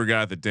completely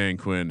forgot that Dan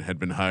Quinn had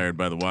been hired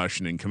by the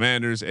Washington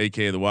Commanders,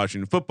 aka the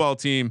Washington Football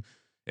Team,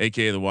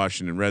 aka the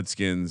Washington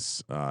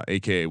Redskins,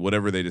 aka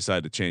whatever they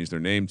decide to change their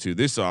name to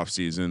this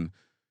offseason.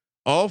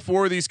 All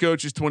 4 of these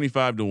coaches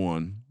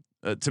 25-1.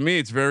 To me,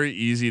 it's very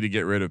easy to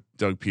get rid of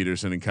Doug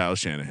Peterson and Kyle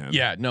Shanahan.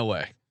 Yeah, no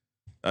way.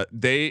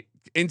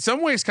 In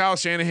some ways, Kyle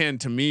Shanahan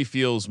to me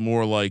feels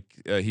more like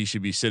he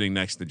should be sitting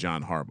next to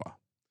John Harbaugh,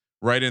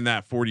 right in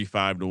that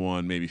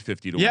 45-1, maybe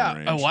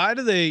 50-1 range. Why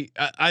do they?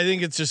 I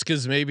think it's just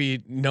because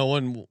maybe no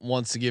one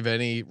wants to give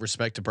any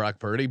respect to Brock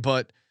Purdy,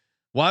 but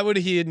why would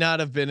he not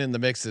have been in the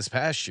mix this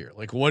past year?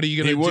 Like, what are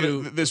you going to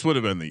do? This would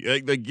have been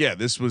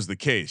this was the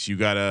case. You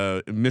got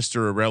a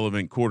Mr.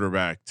 Irrelevant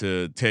quarterback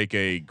to take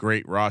a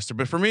great roster.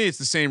 But for me, it's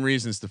the same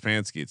reason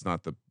Stefanski. It's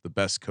not the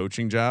best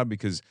coaching job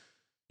because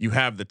you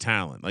have the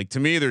talent. Like, to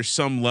me, there's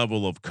some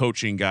level of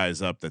coaching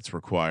guys up that's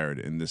required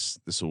in this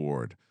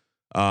award.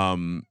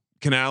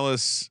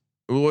 Canales,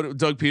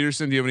 Doug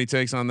Peterson, do you have any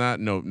takes on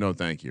that? No,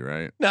 thank you.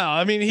 Right? No,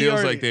 I mean,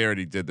 feels like they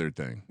already did their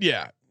thing.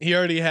 Yeah, he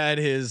already had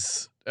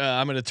his.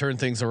 I'm going to turn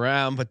things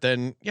around, but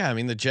then, yeah, I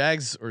mean, the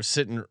Jags were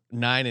sitting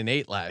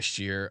 9-8 last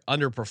year,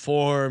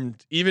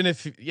 underperformed. Even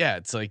if,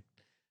 it's like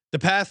the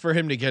path for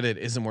him to get it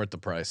isn't worth the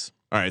price.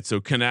 All right,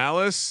 so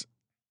Canales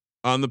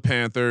on the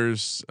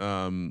Panthers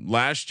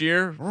last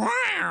year.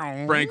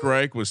 Frank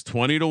Reich was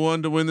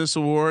 20-1 to win this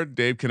award.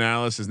 Dave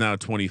Canales is now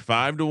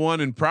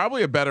 25-1, and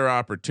probably a better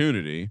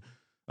opportunity.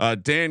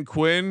 Dan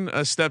Quinn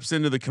steps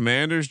into the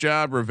Commanders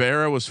job.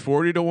 Rivera was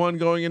 40-1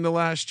 going into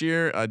last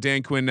year.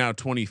 Dan Quinn now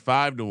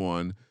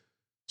 25-1.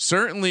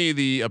 Certainly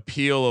the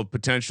appeal of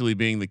potentially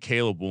being the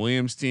Caleb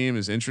Williams team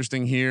is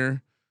interesting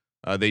here.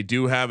 They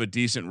do have a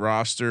decent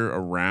roster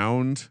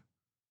around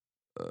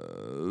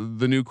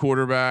the new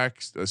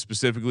quarterback,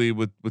 specifically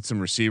with some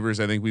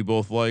receivers I think we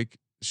both like,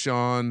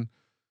 Sean.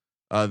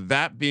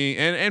 That being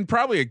and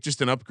probably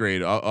just an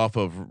upgrade off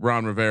of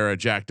Ron Rivera,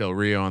 Jack Del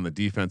Rio on the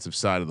defensive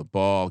side of the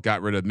ball.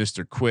 Got rid of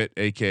Mr. Quit,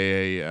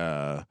 aka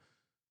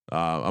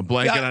I'm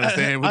blanking on his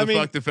name. What the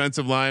fuck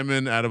defensive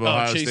lineman out of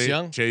Ohio Chase State?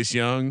 Young? Chase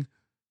Young.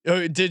 Oh,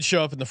 it did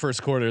show up in the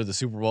first quarter of the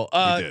Super Bowl.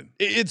 He did.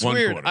 It's One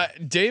weird.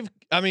 quarter.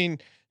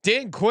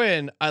 Dan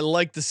Quinn, I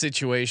like the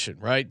situation,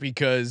 right?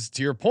 Because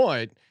to your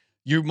point,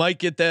 you might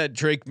get that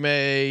Drake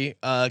May,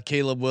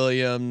 Caleb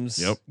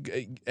Williams,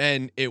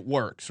 and it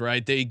works,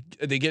 right? They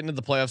get into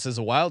the playoffs as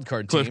a wild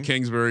card team. Cliff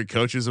Kingsbury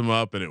coaches them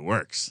up, and it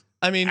works.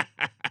 I mean,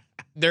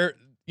 they're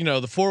the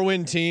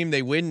 4-win team.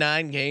 They win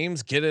 9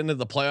 games, get into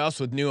the playoffs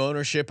with new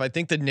ownership. I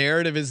think the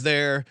narrative is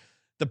there.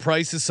 The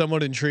price is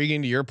somewhat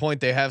intriguing. To your point,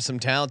 they have some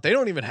talent. They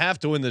don't even have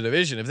to win the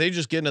division if they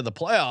just get into the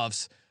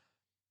playoffs.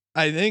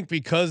 I think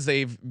because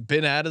they've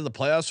been out of the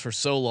playoffs for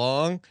so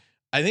long.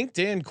 I think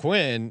Dan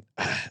Quinn,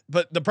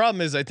 but the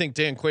problem is I think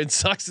Dan Quinn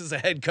sucks as a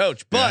head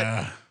coach.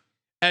 But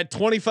at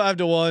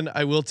 25-1,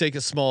 I will take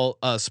a small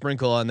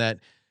sprinkle on that.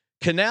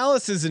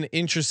 Canales is an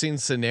interesting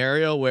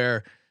scenario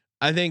where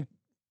I think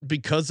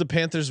because the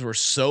Panthers were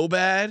so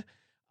bad,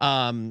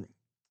 I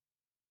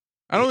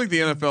don't think the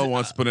NFL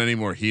wants to put any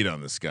more heat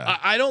on this guy.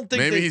 I don't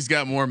think maybe he's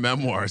got more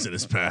memoirs in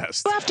his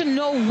past. You have to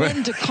know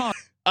when to come.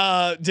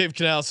 Dave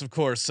Canales, of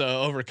course,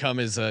 overcome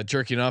his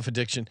jerking off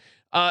addiction.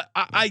 I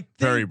think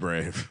very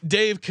brave.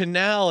 Dave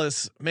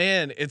Canales,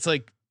 man, it's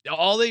like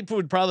all they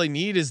would probably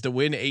need is to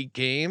win 8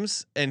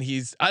 games, and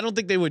I don't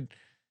think they would.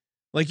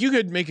 Like, you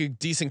could make a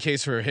decent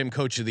case for him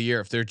coach of the year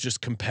if they're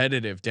just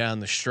competitive down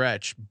the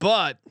stretch,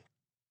 but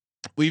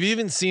we've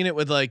even seen it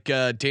with like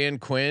Dan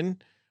Quinn,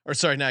 or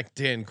sorry, not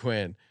Dan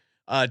Quinn,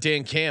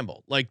 Dan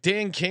Campbell. Like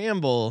Dan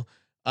Campbell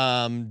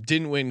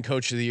didn't win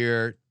coach of the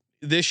year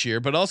this year,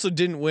 but also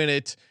didn't win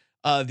it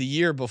the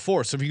year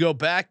before. So if you go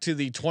back to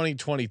the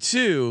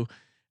 2022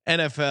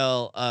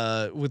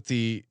 NFL with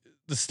the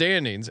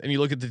standings and you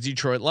look at the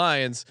Detroit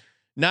Lions,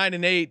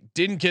 9-8,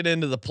 didn't get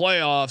into the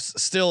playoffs,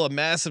 still a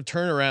massive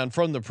turnaround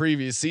from the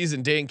previous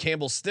season. Dan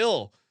Campbell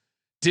still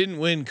didn't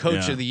win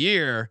coach of the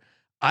year.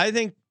 I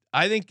think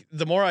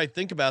the more I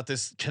think about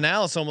this,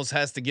 Canales almost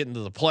has to get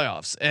into the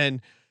playoffs,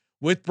 and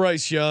with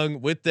Bryce Young,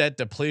 with that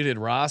depleted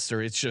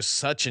roster, it's just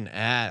such an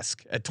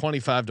ask at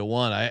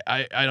 25-1.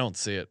 I don't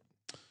see it.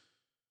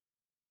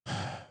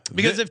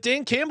 Because if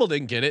Dan Campbell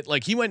didn't get it,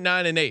 like he went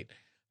 9-8,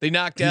 they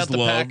knocked out the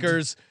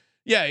Packers.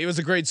 Yeah, it was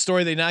a great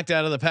story. They knocked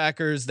out of the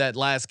Packers that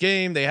last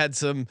game. They had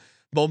some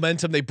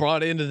momentum they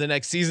brought into the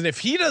next season. If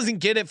he doesn't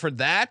get it for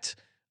that,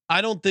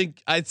 I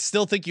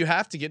still think you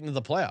have to get into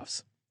the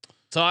playoffs.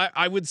 So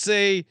I would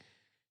say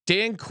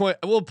Dan Quinn.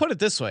 We'll put it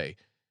this way.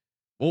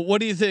 Well, what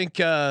do you think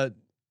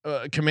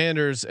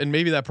Commanders, and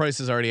maybe that price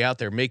is already out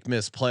there, make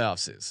miss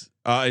playoffs is?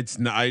 It's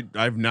not.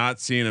 I've not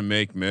seen a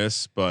make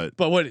miss, but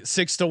what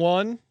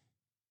 6-1,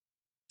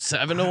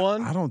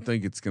 7-1? I don't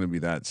think it's going to be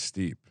that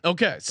steep.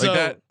 Okay, so like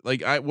that.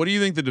 Like what do you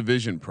think the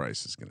division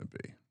price is going to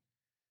be?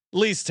 At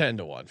least 10-1,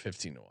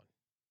 15-1.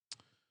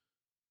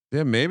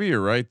 Yeah, maybe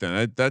you're right.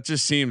 Then that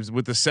just seems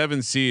with the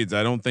 7 seeds.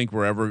 I don't think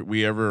we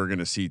ever are going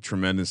to see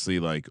tremendously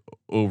like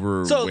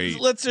overweight. So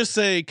let's just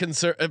say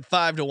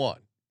 5-1.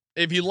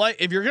 If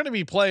you're going to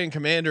be playing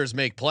Commanders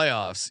make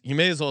playoffs, you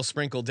may as well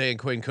sprinkle Dan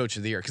Quinn coach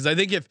of the year, because I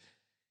think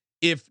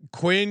if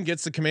Quinn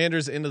gets the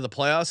Commanders into the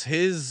playoffs,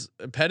 his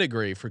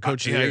pedigree for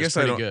coach of the year is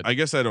pretty good. I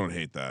guess I don't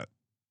hate that.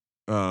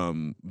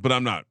 But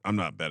I'm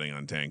not betting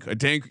on Dan.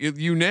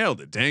 You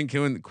nailed it. Dan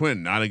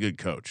Quinn, not a good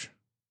coach.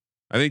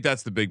 I think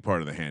that's the big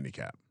part of the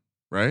handicap,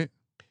 right?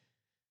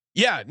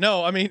 Yeah,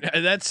 no, I mean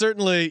that's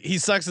certainly, he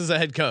sucks as a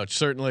head coach.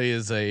 Certainly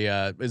is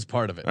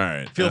part of it. All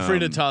right, feel free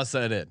to toss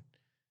that in.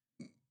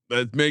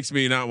 That makes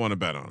me not want to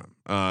bet on him.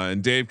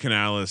 And Dave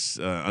Canales,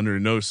 under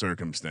no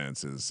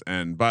circumstances.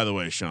 And by the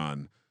way,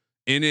 Sean,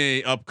 in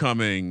a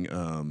upcoming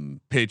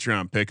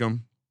Patreon pick'em,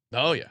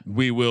 oh yeah,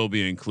 we will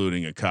be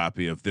including a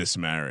copy of This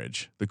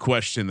Marriage, the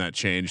question that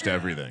changed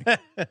everything.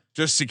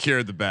 Just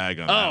secured the bag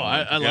on.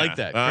 I like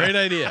that. Great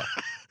idea.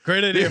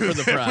 Great idea for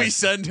the prize. If we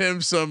send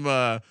him some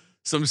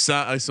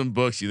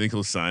books, you think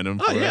he'll sign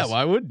them? Oh yeah, us?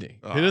 Why wouldn't he?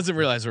 He doesn't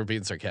realize we're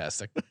being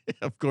sarcastic.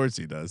 Of course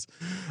he does.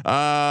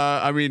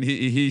 I mean,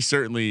 he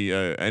certainly.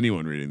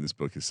 Anyone reading this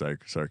book is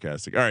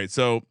sarcastic. All right,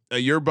 so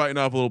you're biting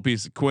off a little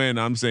piece of Quinn.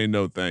 I'm saying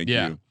no, thank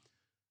you.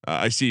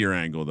 I see your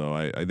angle though.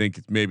 I think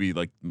it's maybe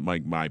like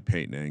my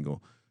Peyton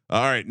angle.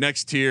 All right,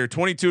 next tier,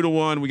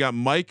 22-1. We got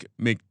Mike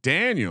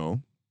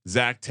McDaniel,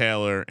 Zach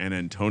Taylor, and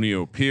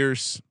Antonio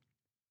Pierce.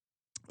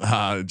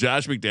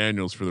 Josh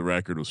McDaniels, for the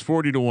record, was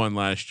 40-1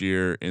 last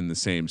year in the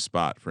same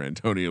spot for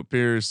Antonio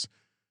Pierce.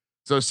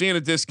 So seeing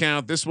a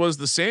discount, this was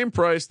the same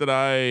price that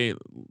I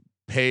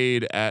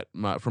paid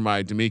for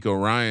my D'Amico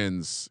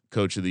Ryans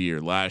coach of the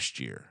year last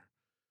year.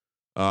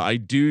 I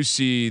do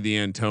see the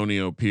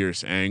Antonio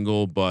Pierce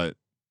angle, but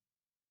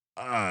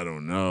I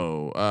don't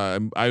know.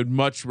 I'd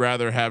much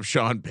rather have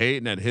Sean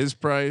Payton at his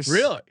price.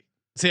 Really?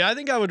 See, I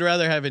think I would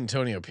rather have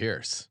Antonio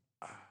Pierce.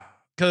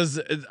 Because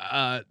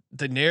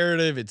the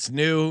narrative, it's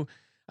new.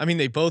 I mean,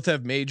 they both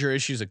have major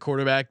issues at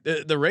quarterback.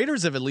 The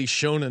Raiders have at least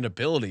shown an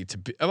ability to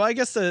be. Well, I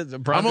guess the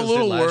Broncos I'm a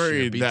little did last year,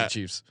 worried beat that the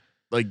Chiefs.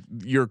 Like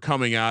you're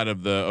coming out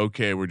of the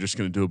okay, we're just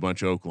going to do a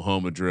bunch of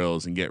Oklahoma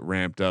drills and get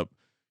ramped up.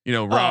 You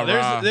know,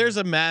 there's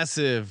a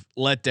massive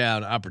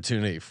letdown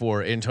opportunity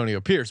for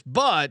Antonio Pierce,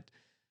 but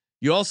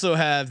you also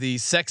have the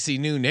sexy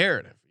new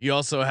narrative. You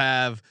also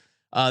have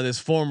this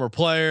former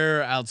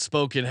player,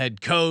 outspoken head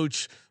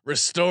coach,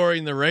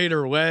 restoring the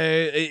Raider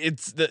way.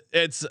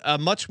 It's a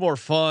much more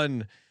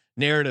fun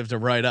narrative to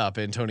write up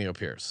Antonio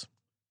Pierce.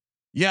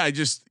 Yeah, I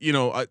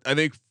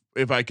think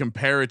if I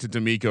compare it to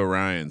D'Amico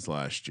Ryans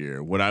last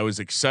year, what I was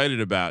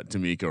excited about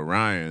D'Amico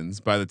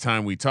Ryans by the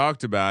time we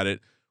talked about it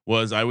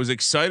was I was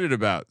excited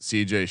about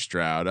CJ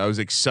Stroud. I was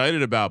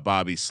excited about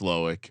Bobby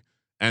Slowick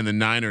and the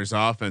Niners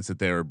offense that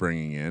they were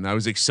bringing in. I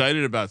was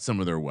excited about some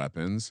of their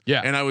weapons.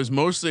 Yeah. And I was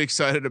mostly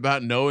excited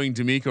about knowing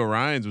D'Amico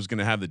Ryans was going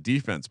to have the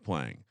defense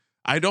playing.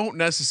 I don't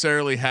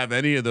necessarily have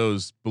any of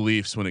those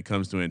beliefs when it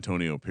comes to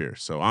Antonio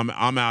Pierce. So I'm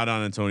out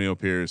on Antonio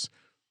Pierce.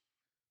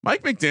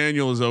 Mike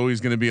McDaniel is always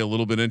going to be a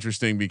little bit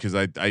interesting because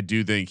I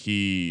do think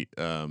people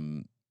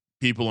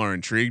are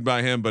intrigued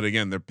by him, but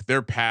again,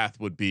 their path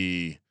would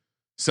be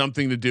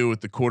something to do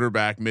with the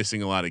quarterback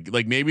missing a lot of,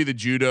 like maybe the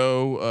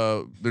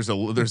judo. There's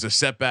a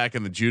setback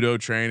in the judo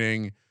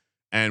training,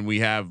 and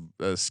we have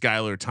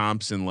Skylar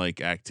Thompson like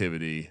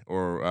activity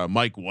or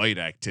Mike White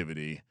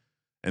activity,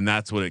 and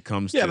that's what it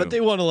comes to. Yeah, but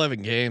they won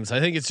 11 games. I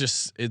think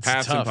it's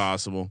path's tough.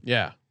 impossible.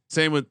 Yeah.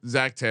 Same with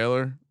Zach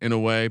Taylor in a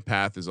way.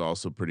 Path is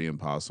also pretty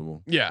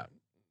impossible. Yeah,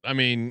 I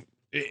mean,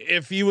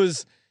 if he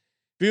was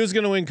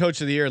going to win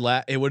Coach of the Year,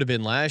 it would have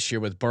been last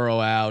year with Burrow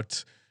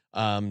out.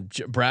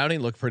 Browning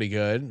looked pretty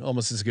good,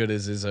 almost as good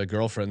as his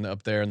girlfriend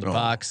up there in the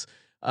box.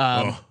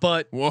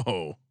 But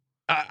whoa,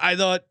 I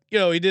thought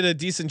he did a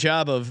decent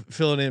job of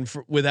filling in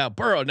without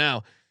Burrow.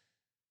 Now,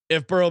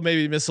 if Burrow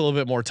maybe missed a little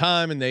bit more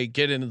time and they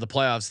get into the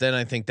playoffs, then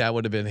I think that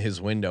would have been his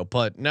window.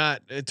 But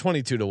not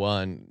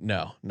 22-1.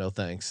 No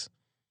thanks.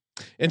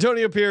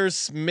 Antonio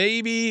Pierce,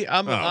 maybe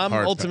I'm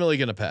ultimately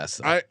going to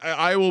pass.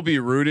 I will be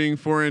rooting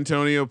for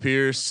Antonio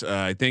Pierce.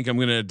 I think I'm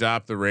going to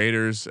adopt the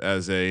Raiders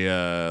as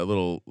a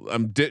little.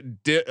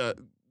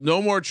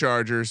 No more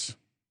Chargers.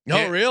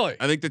 No, really.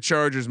 I think the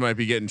Chargers might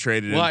be getting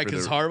traded. Why?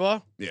 Because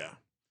Harbaugh. Yeah,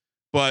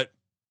 but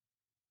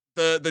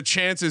the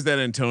chances that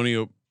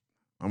Antonio,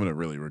 I'm going to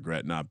really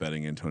regret not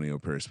betting Antonio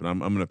Pierce, but I'm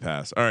going to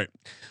pass. All right,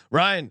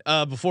 Ryan.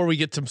 Before we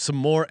get to some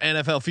more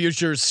NFL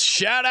futures,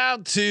 shout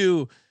out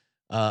to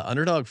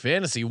Underdog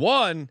Fantasy.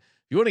 One,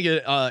 you want to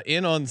get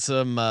in on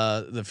some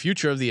the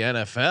future of the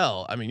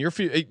NFL. I mean,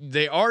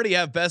 they already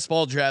have best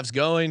ball drafts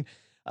going.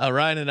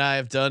 Ryan and I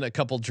have done a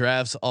couple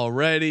drafts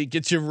already.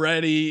 Gets you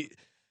ready.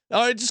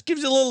 It just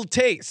gives you a little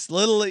taste.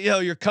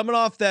 You're coming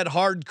off that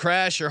hard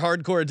crash or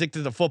hardcore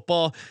addicted to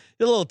football.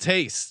 A little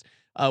taste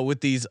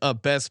with these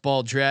best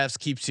ball drafts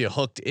keeps you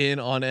hooked in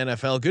on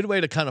NFL. Good way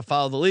to kind of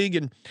follow the league.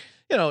 And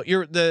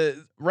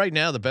right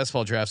now the best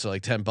ball drafts are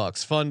like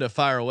 $10. Fun to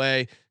fire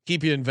away.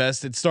 Keep you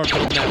invested, start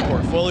building that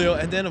portfolio.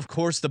 And then of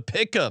course the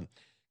pick'em,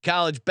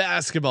 college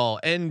basketball,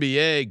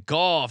 NBA,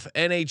 golf,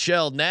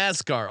 NHL,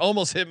 NASCAR.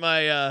 Almost hit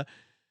one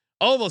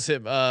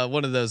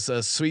of those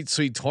sweet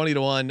 20-1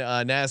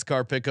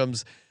 NASCAR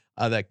pick'ems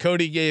that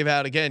Cody gave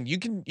out. Again, you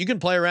can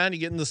play around, you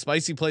get in the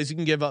spicy place. You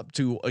can get up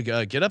to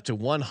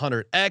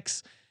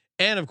 100x.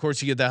 And of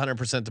course you get that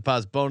 100%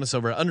 deposit bonus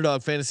over at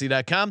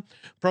underdogfantasy.com,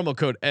 promo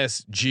code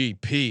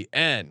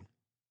SGPN.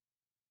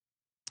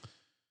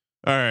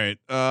 All right.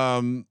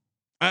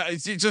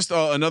 It's just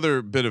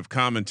another bit of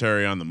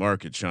commentary on the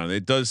market, Sean.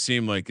 It does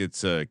seem like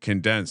it's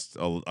condensed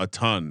a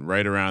ton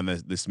right around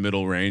this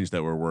middle range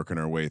that we're working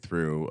our way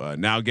through.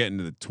 Now getting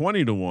to the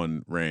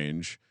 20-1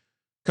 range.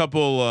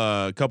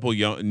 Couple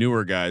young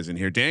newer guys in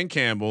here. Dan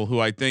Campbell, who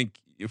I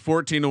think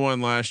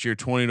 14-1 last year,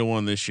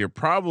 20-1 this year.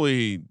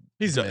 Probably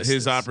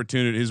his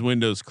opportunity, his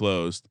window's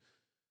closed.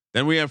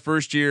 Then we have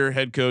first year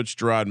head coach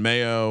Gerard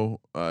Mayo,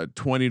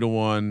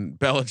 20-1.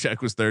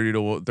 Belichick was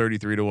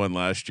 33-1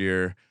 last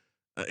year.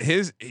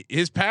 His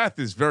path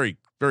is very,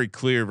 very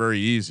clear, very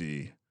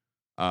easy.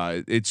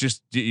 It's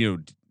just,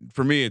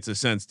 for me, it's a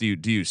sense. Do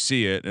you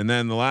see it? And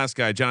then the last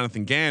guy,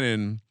 Jonathan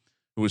Gannon,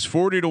 who was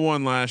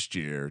 40-1 last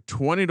year,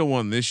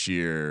 20-1 this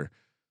year.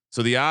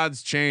 So the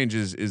odds change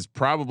is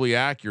probably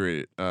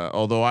accurate.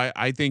 Although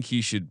I think he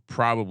should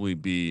probably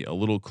be a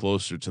little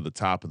closer to the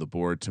top of the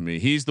board to me.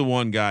 He's the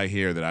one guy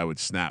here that I would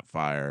snap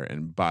fire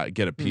and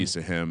get a piece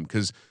of him.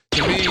 Cause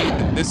to me,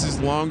 this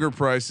is longer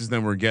prices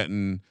than we're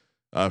getting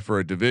for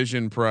a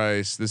division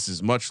price. This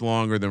is much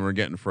longer than we're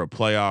getting for a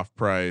playoff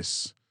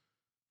price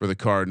for the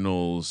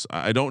Cardinals.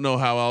 I don't know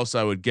how else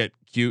I would get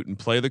cute and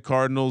play the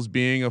Cardinals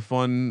being a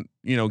fun,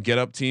 get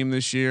up team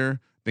this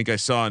year. I think I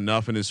saw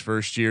enough in his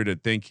first year to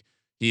think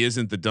he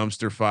isn't the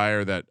dumpster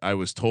fire that I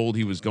was told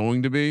he was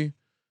going to be.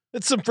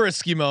 It's some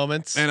frisky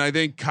moments. And I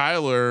think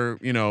Kyler,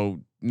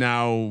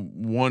 now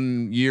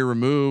 1 year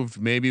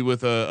removed, maybe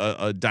with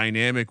a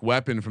dynamic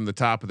weapon from the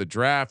top of the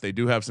draft. They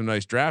do have some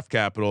nice draft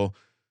capital.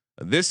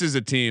 This is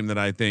a team that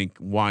I think,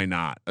 why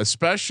not?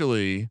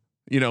 Especially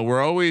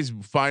we're always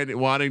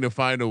wanting to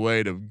find a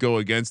way to go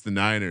against the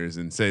Niners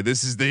and say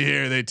this is the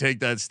year they take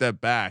that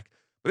step back.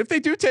 But if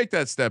they do take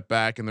that step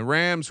back, and the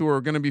Rams, who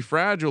are going to be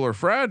fragile, are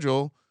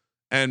fragile,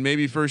 and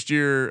maybe first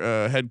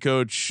year head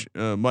coach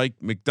Mike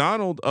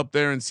McDonald up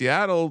there in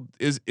Seattle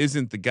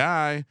isn't the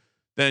guy,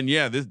 then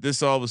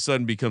this all of a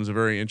sudden becomes a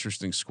very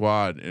interesting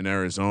squad in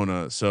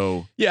Arizona.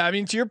 So yeah, I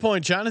mean, to your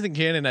point, Jonathan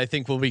Gannon, I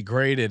think will be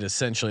graded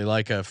essentially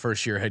like a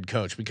first year head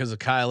coach because of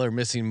Kyler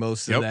missing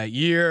most of that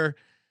year.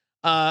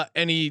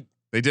 And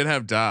they did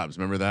have Dobbs.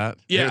 Remember that?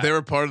 Yeah, they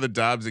were part of the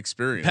Dobbs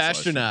experience.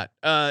 Pastronaut.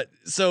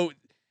 So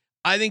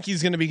I think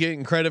he's going to be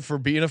getting credit for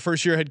being a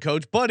first year head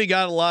coach, but he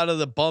got a lot of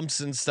the bumps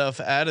and stuff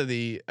out of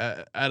the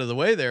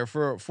way there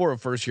for a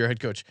first year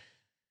head coach.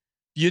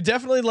 You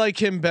definitely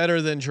like him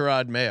better than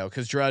Gerard Mayo,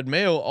 because Gerard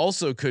Mayo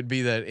also could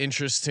be that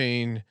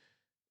interesting.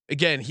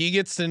 Again, he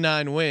gets to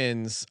 9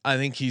 wins. I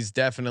think he's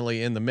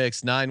definitely in the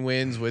mix. 9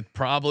 wins with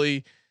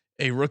probably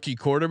a rookie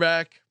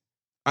quarterback.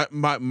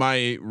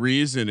 My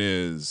reason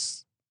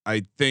is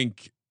I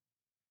think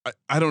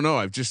I don't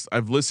know.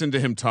 I've listened to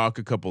him talk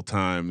a couple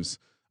times.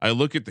 I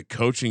look at the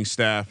coaching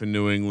staff in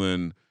New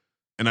England,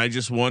 and I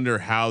just wonder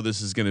how this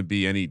is going to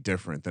be any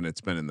different than it's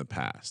been in the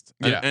past.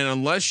 Yeah. And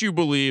unless you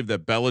believe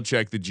that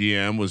Belichick, the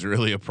GM, was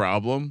really a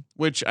problem,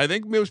 which I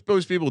think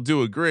most people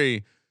do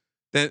agree,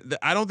 that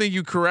I don't think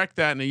you correct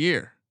that in a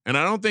year. And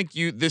I don't think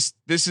this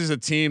is a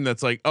team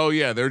that's like, oh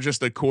yeah, they're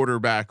just a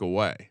quarterback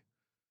away.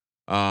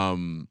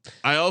 I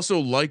also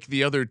like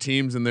the other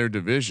teams in their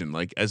division.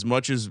 Like, as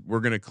much as we're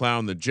going to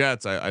clown the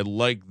Jets, I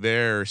like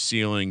their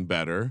ceiling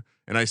better.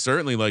 And I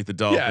certainly like the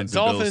Dolphins. Yeah,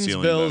 Dolphins,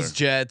 Bills,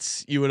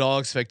 Jets. You would all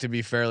expect to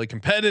be fairly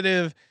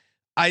competitive.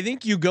 I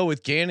think you go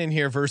with Gannon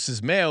here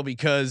versus Mayo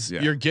because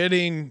you're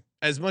getting,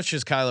 as much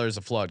as Kyler is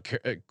a flawed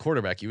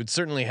quarterback, you would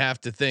certainly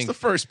have to think it's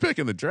the first pick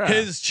in the draft.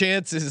 His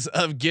chances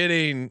of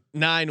getting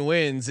 9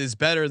 wins is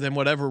better than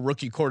whatever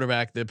rookie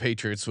quarterback the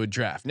Patriots would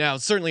draft. Now,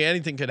 certainly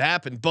anything could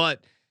happen,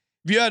 but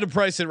if you had to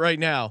price it right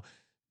now,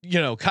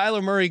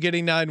 Kyler Murray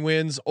getting 9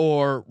 wins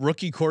or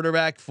rookie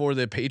quarterback for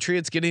the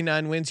Patriots getting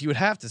 9 wins, you would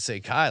have to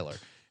say Kyler.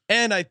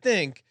 And I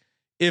think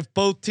if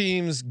both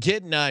teams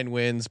get 9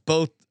 wins,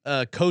 both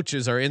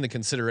coaches are in the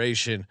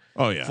consideration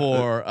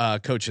for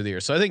coach of the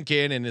year. So I think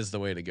Gannon is the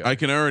way to go. I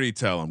can already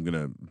tell I'm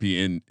going to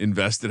be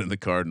invested in the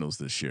Cardinals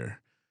this year.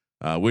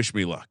 Wish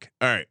me luck.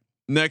 All right.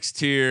 Next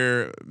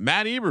here,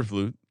 Matt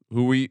Eberflus,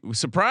 who we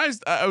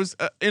surprised. I was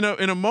in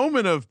a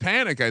moment of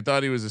panic. I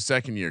thought he was a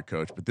second year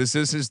coach, but this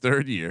is his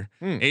 3rd year.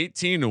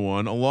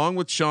 18-1, along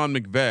with Sean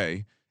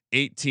McVay,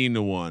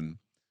 18-1.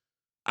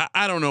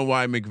 I don't know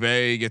why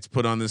McVay gets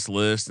put on this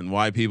list and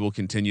why people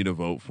continue to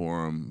vote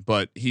for him,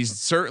 but he's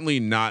certainly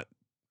not.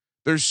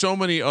 There's so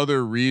many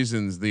other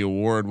reasons the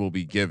award will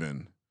be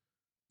given.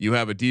 You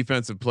have a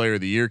defensive player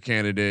of the year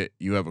candidate.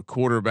 You have a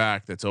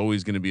quarterback that's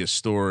always going to be a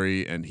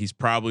story, and he's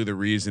probably the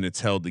reason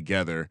it's held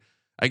together.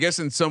 I guess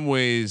in some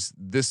ways,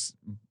 this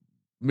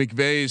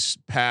McVay's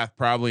path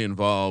probably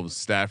involves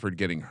Stafford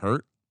getting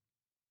hurt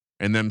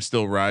and them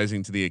still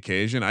rising to the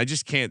occasion. I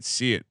just can't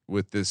see it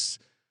with this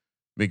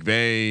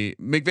McVay.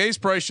 McVay's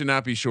price should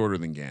not be shorter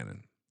than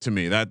Gannon. To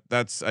me,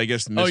 that's I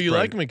guess. Oh, you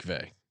like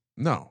McVay?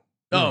 No.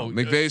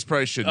 McVay's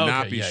price should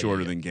not be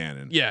shorter than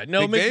Gannon. Yeah,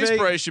 no. McVay's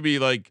price should be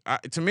like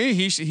to me.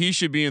 He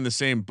should be in the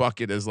same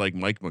bucket as like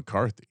Mike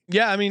McCarthy.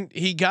 Yeah, I mean,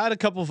 he got a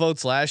couple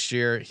votes last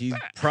year. He's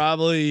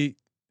probably.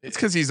 It's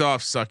because he's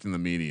off sucking the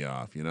media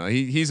off.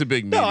 He's a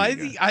big media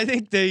guy. I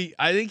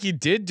think he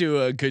did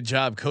do a good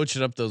job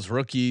coaching up those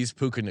rookies,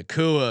 Puka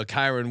Nacua,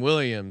 Kyron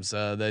Williams,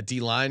 the D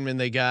lineman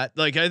they got.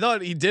 Like, I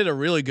thought he did a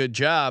really good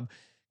job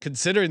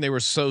considering they were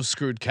so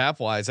screwed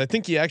cap wise. I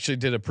think he actually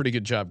did a pretty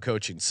good job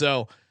coaching.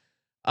 So,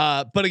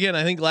 but again,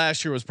 I think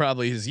last year was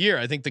probably his year.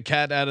 I think the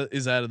cat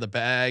is out of the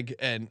bag,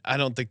 and I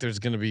don't think there's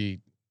going to be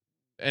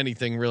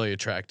anything really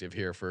attractive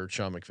here for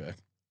Sean McVay.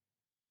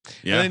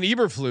 Yeah. And then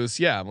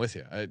Eberflus, I'm with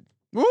you.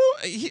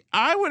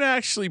 I would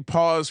actually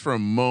pause for a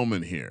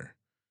moment here,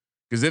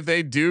 because if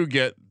they do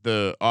get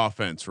the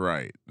offense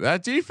right,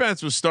 that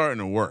defense was starting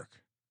to work.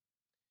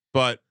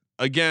 But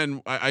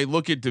again, I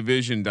look at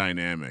division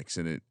dynamics,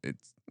 and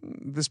it's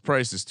this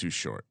price is too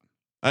short.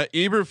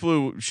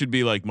 Eberflus should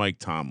be like Mike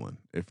Tomlin,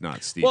 if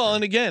not Steve. Well,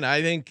 and again,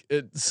 I think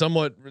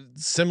somewhat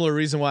similar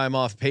reason why I'm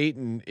off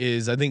Peyton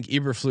is I think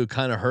Eberflus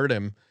kind of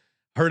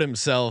hurt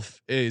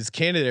himself as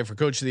candidate for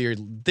coach of the year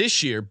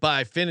this year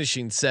by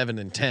finishing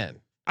 7-10.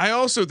 I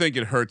also think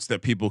it hurts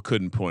that people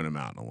couldn't point him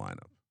out in a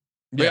lineup.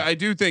 Yeah, I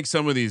do think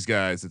some of these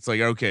guys, it's like,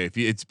 okay, if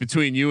it's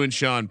between you and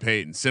Sean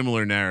Payton,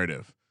 similar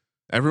narrative.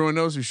 Everyone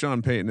knows who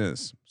Sean Payton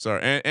is.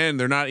 Sorry, and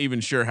they're not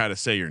even sure how to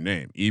say your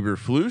name.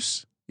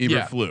 Eberflus.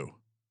 Yeah,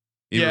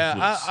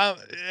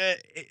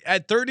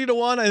 at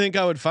 30-1, I think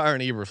I would fire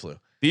an Eberflus.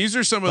 These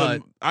are some of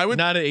them. I would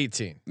not at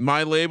 18.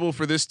 My label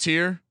for this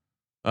tier: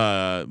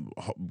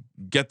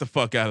 get the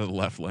fuck out of the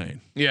left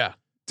lane. Yeah.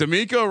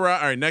 D'Amico. All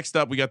right. Next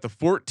up, we got the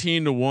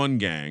 14-1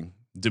 gang.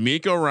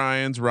 D'Amico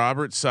Ryans,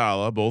 Robert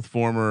Saleh, both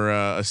former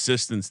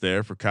assistants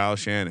there for Kyle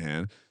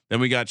Shanahan.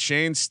 Then we got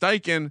Shane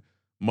Steichen,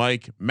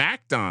 Mike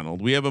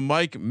McDonald. We have a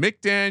Mike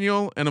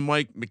McDaniel and a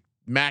Mike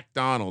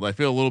McDonald. I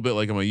feel a little bit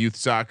like I'm a youth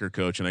soccer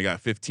coach and I got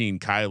 15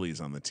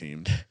 Kylies on the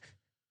team.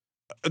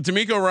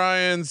 D'Amico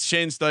Ryans,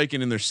 Shane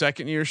Steichen in their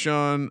second year,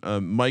 Sean.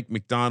 Mike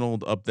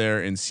McDonald up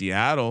there in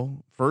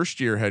Seattle, first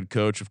year head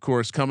coach, of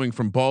course, coming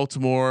from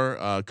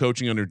Baltimore,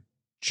 coaching under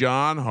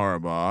John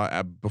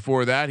Harbaugh.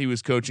 Before that, he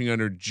was coaching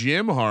under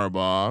Jim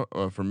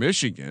Harbaugh for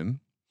Michigan.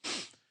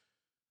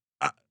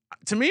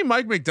 To me,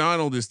 Mike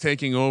McDonald is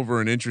taking over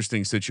an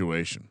interesting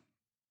situation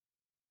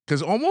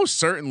because almost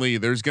certainly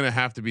there's going to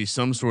have to be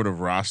some sort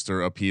of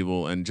roster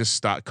upheaval and just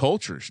stock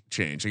culture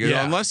change.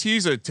 Unless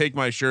he's a take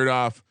my shirt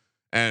off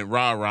and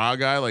rah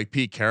guy like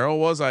Pete Carroll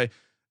was, I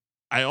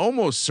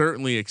almost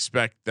certainly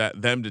expect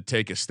that them to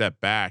take a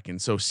step back.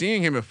 And so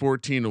seeing him at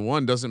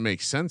 14-1 doesn't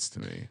make sense to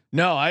me.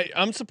 No,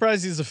 I'm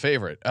surprised he's a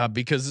favorite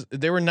because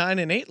they were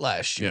 9-8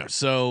 last year. Yeah.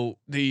 So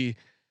they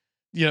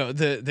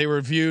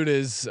were viewed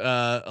as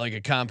like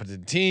a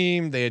competent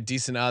team. They had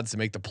decent odds to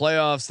make the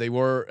playoffs. They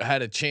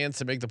had a chance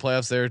to make the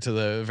playoffs there to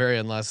the very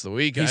end last of the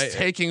week. He's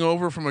taking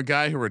over from a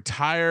guy who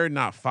retired,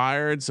 not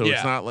fired. So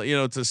it's not like,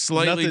 it's a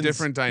slightly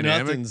different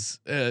dynamic. Nothing's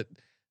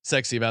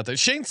sexy about that.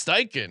 Shane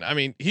Steichen, I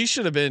mean, he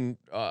should have been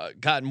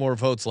gotten more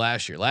votes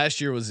last year.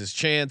 Last year was his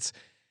chance.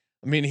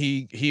 I mean,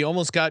 he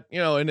almost got,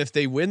 and if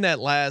they win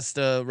that last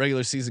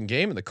regular season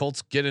game and the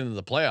Colts get into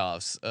the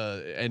playoffs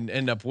and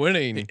end up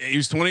winning, he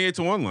was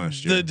 28-1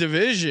 last year. The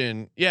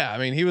division, yeah. I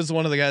mean, he was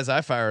one of the guys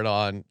I fired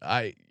on.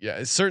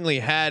 Certainly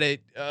had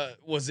it,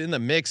 was in the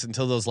mix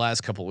until those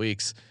last couple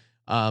weeks.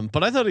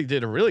 But I thought he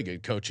did a really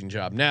good coaching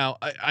job. Now,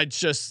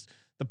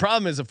 the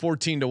problem is at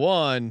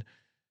 14-1.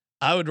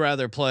 I would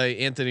rather play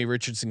Anthony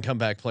Richardson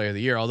comeback player of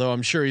the year, although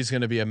I'm sure he's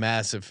going to be a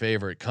massive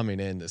favorite coming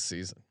in this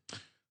season.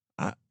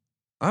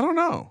 I don't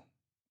know.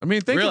 I mean,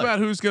 think about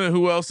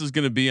who else is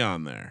going to be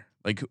on there.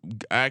 Like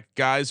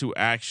guys who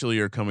actually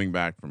are coming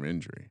back from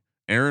injury.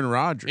 Aaron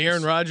Rodgers.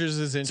 Aaron Rodgers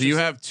is interesting. So you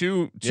have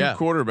two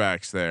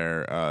quarterbacks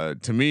there.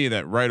 To me,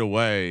 that right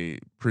away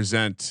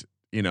present,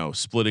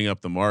 splitting up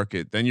the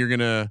market. Then you're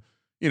gonna,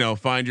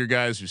 find your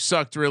guys who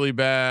sucked really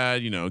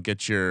bad.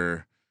 Get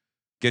your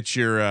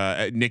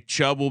Nick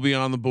Chubb will be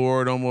on the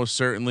board almost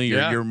certainly.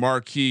 Your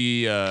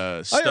marquee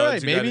studs.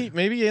 Right.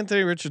 Maybe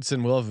Anthony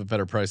Richardson will have a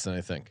better price than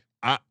I think.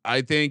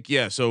 I think,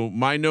 yeah. So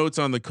my notes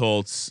on the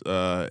Colts,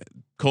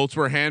 Colts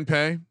were hand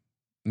pay in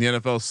the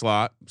NFL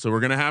slot. So we're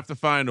going to have to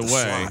find a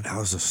way.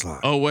 How's the slot?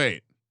 Oh,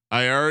 wait,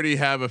 I already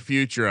have a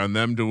future on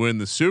them to win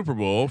the Super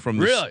Bowl from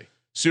the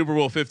Super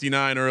Bowl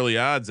 59 early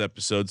odds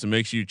episode. So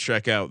make sure you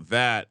check out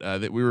that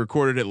we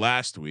recorded it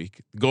last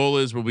week. The goal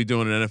is we'll be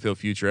doing an NFL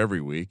future every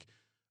week.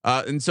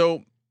 And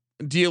so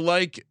do you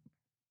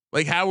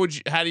how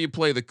do you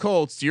play the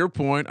Colts? To your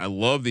point, I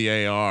love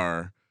the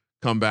AR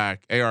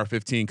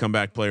 15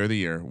 comeback player of the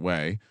year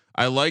way.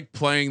 I like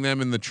playing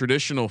them in the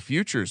traditional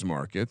futures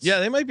markets. Yeah,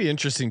 they might be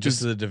interesting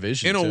just to the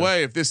division. In a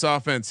way, if this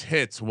offense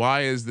hits,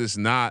 why is this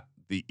not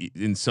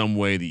in some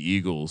way the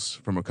Eagles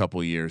from a couple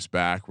of years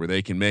back where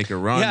they can make a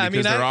run? Yeah, I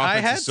mean, I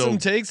had some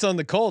takes on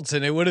the Colts,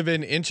 and it would have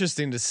been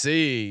interesting to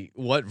see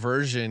what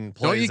version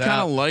plays out. Don't you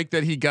kind of like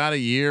that he got a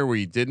year where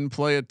he didn't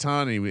play a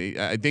ton?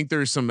 I think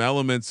there's some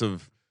elements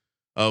of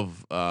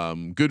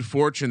good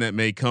fortune that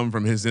may come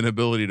from his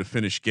inability to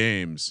finish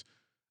games.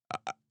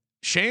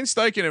 Shane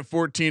Steichen at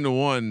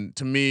 14-1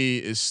 to me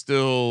is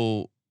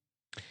still.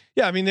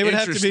 Yeah, I mean they would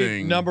have to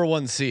be number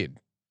one seed.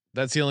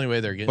 That's the only way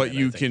they're getting.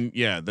 But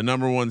the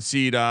number one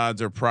seed odds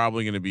are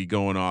probably going to be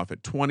going off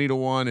at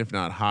 20-1, if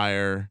not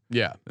higher.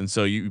 Yeah, and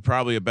so you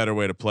probably a better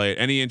way to play it.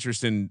 Any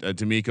interest in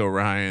D'Amico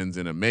Ryans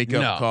in a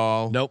makeup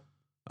call? Nope.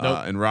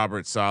 And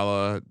Robert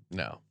Saleh?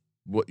 No.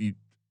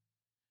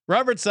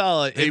 Robert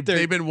Saleh,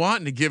 they've been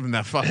wanting to give him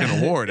that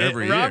fucking award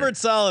every year. Robert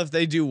Saleh, if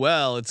they do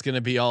well, it's going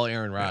to be all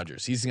Aaron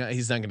Rodgers. He's not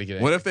going to get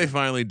it. What if they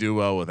finally do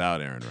well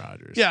without Aaron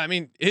Rodgers? Yeah, I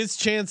mean, his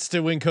chance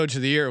to win Coach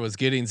of the Year was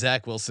getting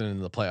Zach Wilson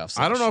in the playoffs.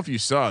 I don't know if you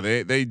saw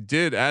they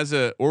did as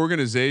a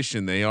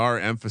organization. They are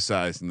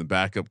emphasizing the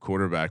backup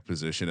quarterback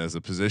position as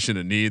a position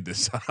of need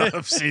this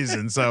off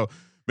season. So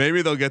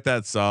maybe they'll get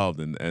that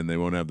solved and they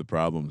won't have the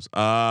problems.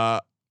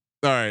 All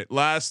right,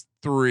 last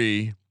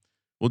three.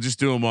 We'll just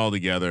do them all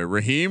together.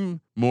 Raheem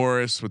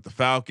Morris with the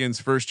Falcons,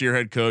 first year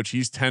head coach.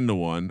 He's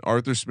 10-1.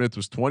 Arthur Smith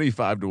was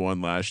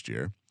 25-1 last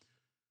year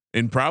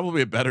in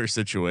probably a better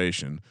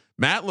situation.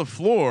 Matt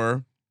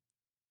LaFleur,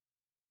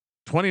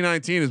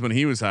 2019 is when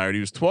he was hired.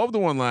 He was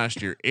 12-1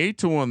 last year,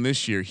 8-1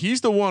 this year.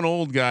 He's the one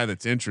old guy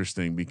that's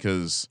interesting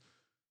because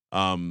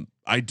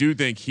I do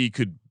think he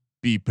could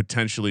be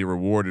potentially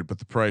rewarded, but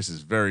the price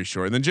is very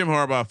short. And then Jim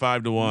Harbaugh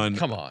 5-1.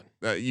 Come on.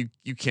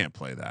 You can't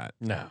play that.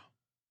 No.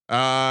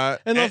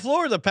 And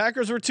LaFleur, the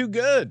Packers were too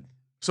good.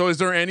 So is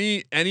there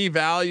any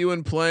value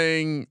in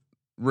playing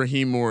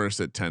Raheem Morris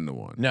at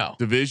 10-1? No.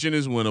 Division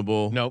is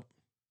winnable. Nope.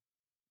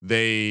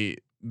 They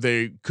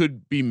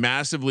could be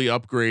massively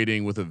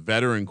upgrading with a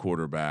veteran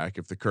quarterback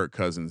if the Kirk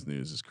Cousins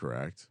news is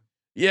correct.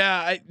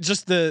 Yeah,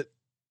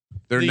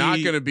 they're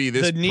not going to be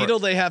this. The needle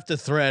they have to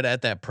thread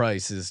at that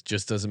price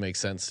just doesn't make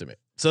sense to me.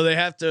 So they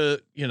have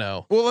to,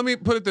 Well, let me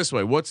put it this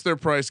way: what's their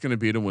price going to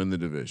be to win the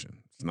division?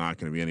 It's not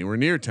going to be anywhere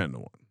near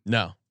 10-1.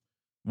 No.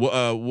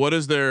 What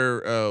is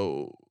their?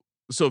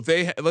 So if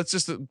they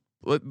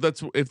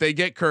if they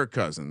get Kirk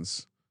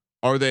Cousins,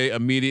 are they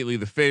immediately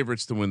the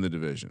favorites to win the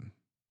division?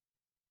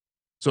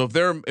 So if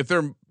they're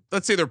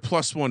let's say they're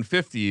plus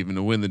 150 even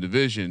to win the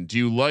division, do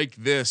you like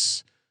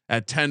this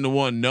at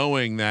 10-1,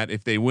 knowing that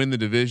if they win the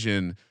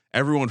division,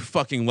 everyone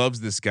fucking loves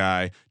this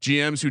guy?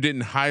 GMs who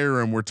didn't hire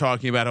him were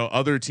talking about how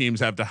other teams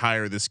have to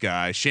hire this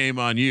guy. Shame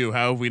on you.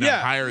 How have we not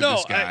hired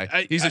this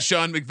guy? He's a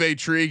Sean McVay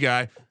tree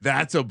guy.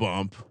 That's a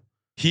bump.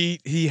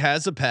 He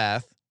has a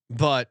path,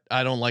 but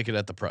I don't like it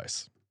at the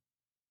price.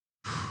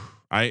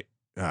 God,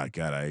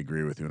 I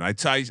agree with you. And I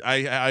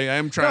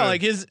am trying. No,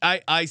 like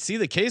I see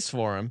the case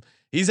for him.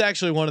 He's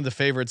actually one of the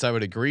favorites I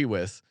would agree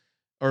with,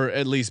 or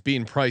at least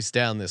being priced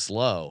down this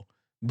low.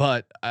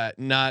 But I'm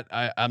not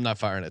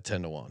firing at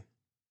 10-1.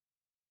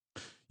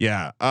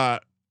 Yeah. I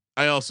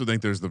also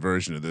think there's the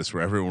version of this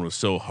where everyone was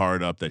so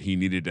hard up that he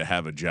needed to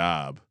have a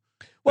job.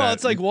 Well,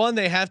 it's like, one,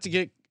 they have to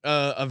get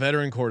a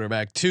veteran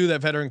quarterback. 2,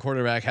 that veteran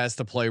quarterback has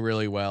to play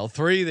really well.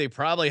 3, they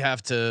probably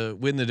have to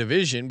win the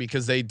division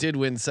because they did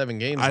win 7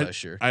 games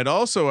last year. I'd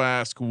also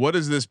ask, what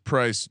is this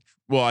price?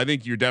 Well, I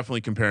think you're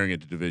definitely comparing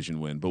it to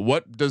division win, but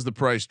what does the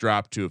price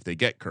drop to if they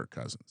get Kirk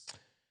Cousins?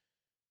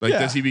 Like,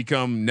 does he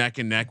become neck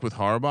and neck with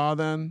Harbaugh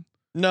then?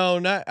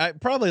 No,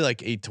 probably like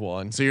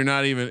 8-1. So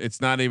it's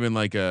not even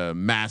like a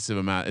massive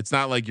amount. It's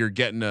not like you're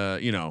getting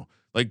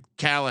like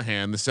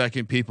Callahan. The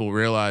second people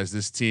realize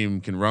this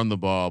team can run the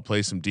ball,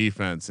 play some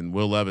defense, and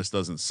Will Levis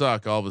doesn't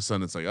suck, all of a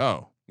sudden it's like,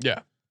 oh yeah.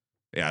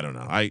 I don't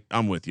know.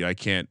 I'm with you. I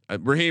can't.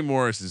 Raheem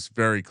Morris is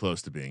very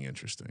close to being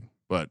interesting,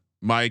 but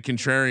my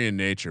contrarian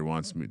nature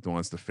wants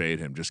to fade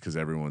him just because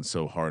everyone's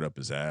so hard up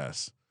his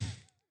ass.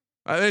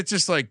 It's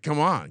just like, come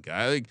on,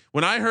 guy. Like,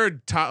 when I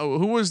heard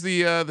who was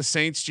the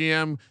Saints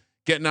GM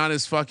getting on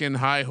his fucking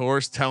high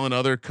horse, telling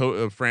other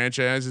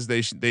franchises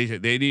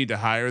they need to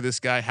hire this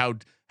guy.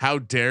 How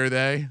dare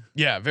they?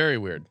 Yeah, very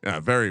weird. Yeah,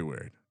 very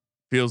weird.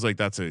 Feels like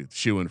that's a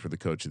shoe-in for the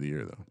coach of the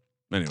year,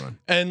 though. Anyway,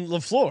 and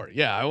LaFleur.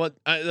 Yeah,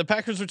 the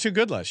Packers were too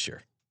good last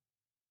year.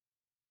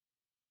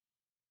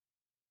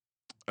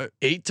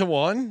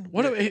 8-1.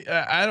 What?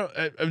 I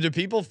don't. Do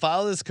people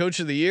follow this coach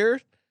of the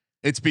year?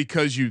 It's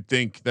because you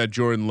think that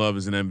Jordan Love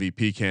is an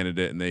MVP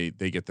candidate and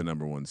they get the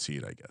number 1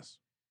 seed, I guess.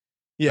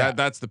 Yeah,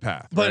 that's the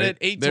path. But right? at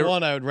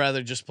 8-1, I would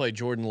rather just play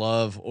Jordan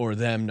Love or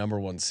them number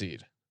 1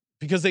 seed,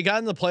 because they got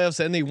in the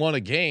playoffs and they won a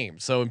game.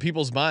 So in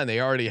people's mind,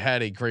 they already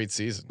had a great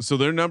season. So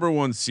their number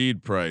 1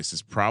 seed price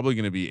is probably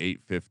going to be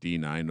 850,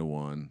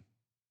 9-1.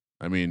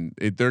 I mean,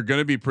 they're going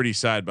to be pretty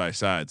side by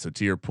side. So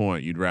to your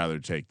point, you'd rather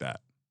take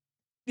that.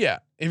 Yeah,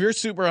 if you're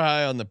super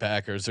high on the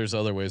Packers, there's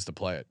other ways to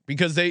play it,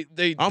 because they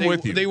were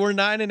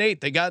 9-8.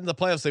 They got in the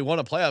playoffs. They won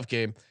a playoff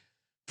game.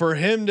 For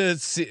him to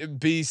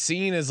be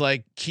seen as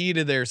like key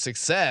to their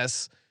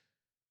success,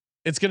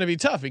 it's going to be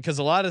tough, because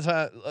a lot of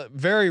time,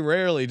 very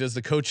rarely does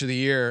the coach of the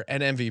year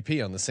and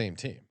MVP on the same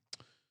team.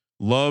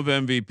 Love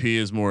MVP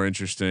is more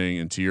interesting,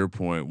 and to your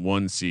point,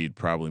 1 seed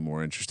probably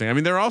more interesting. I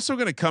mean, they're also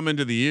going to come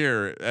into the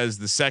year as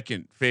the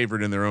second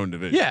favorite in their own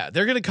division. Yeah,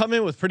 they're going to come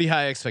in with pretty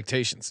high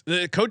expectations.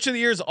 The coach of the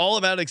year is all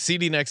about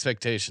exceeding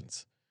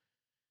expectations.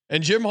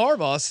 And Jim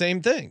Harbaugh,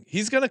 same thing.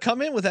 He's going to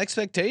come in with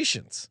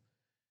expectations.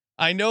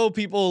 I know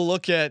people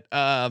look at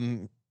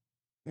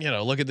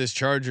look at this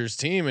Chargers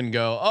team and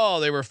go, "Oh,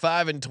 they were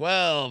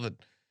 5-12." And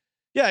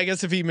yeah, I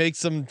guess if he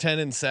makes them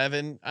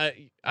 10-7,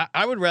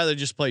 I would rather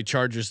just play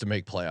Chargers to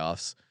make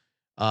playoffs.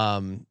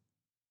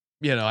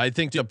 I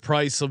think the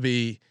price will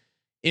be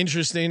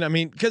interesting. I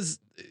mean, because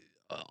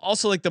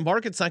also, like, the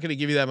market's not going to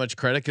give you that much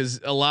credit, because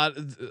a lot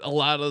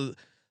of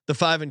the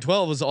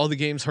 5-12 was all the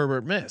games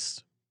Herbert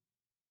missed.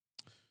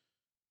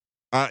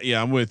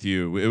 Yeah, I'm with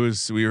you. It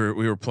was we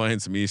were playing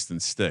some Easton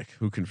Stick.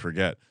 Who can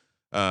forget?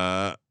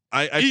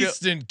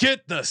 Easton,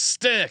 get the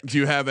stick. Do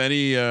you have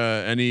any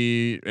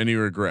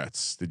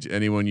regrets?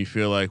 Anyone you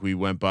feel like we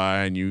went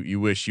by and you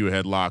wish you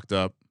had locked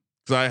up?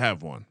 Because I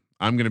have one.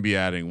 I'm going to be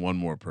adding one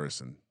more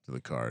person to the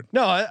card.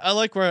 No, I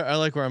like where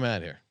I'm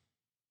at here.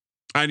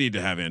 I need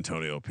to have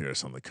Antonio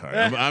Pierce on the card.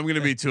 I'm going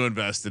to be too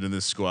invested in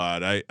this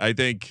squad. I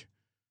think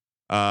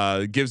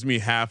it gives me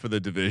half of the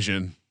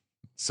division.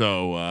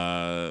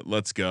 So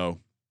let's go.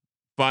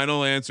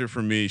 Final answer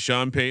for me: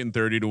 Sean Payton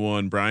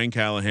 30-1, Brian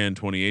Callahan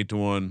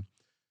 28-1,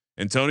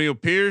 Antonio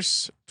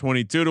Pierce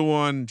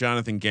 22-1,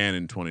 Jonathan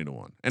Gannon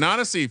 20-1. And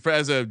honestly,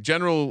 as a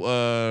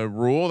general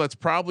rule, that's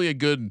probably a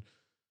good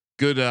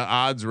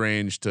odds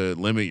range to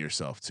limit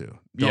yourself to.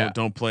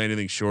 Don't play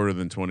anything shorter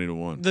than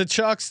 20-1. The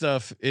chalk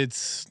stuff,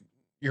 it's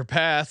your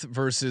path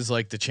versus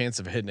like the chance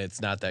of hitting it.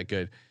 It's not that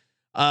good.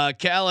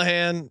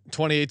 Callahan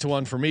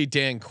 28-1 for me,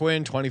 Dan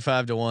Quinn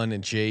 25-1,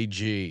 and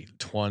JG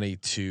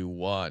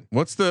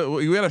 20-1.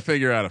 We got to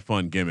figure out a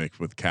fun gimmick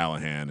with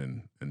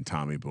Callahan and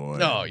Tommy Boy.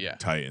 Oh yeah,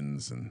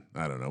 Titans, and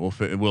I don't know. We'll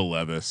fit Will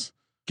Levis.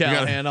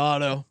 Callahan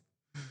auto.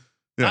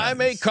 Yeah, I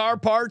make car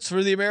parts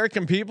for the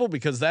American people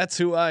because that's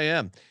who I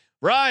am.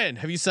 Ryan,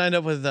 have you signed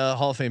up with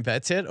Hall of Fame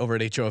Bets yet over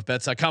at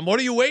HOFBets.com? What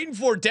are you waiting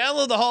for?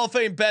 Download the Hall of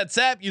Fame Bets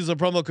app. Use the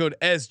promo code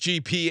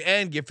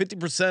SGPN. Get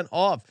 50%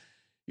 off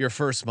your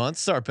first month.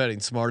 Start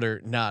betting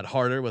smarter, not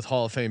harder with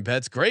Hall of Fame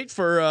bets. Great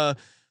for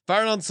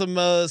firing on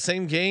some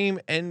same game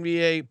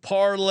NBA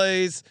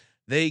parlays.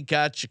 They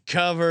got you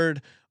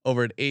covered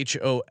over at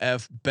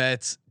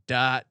HOFBets.com.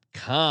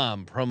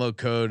 Promo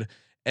code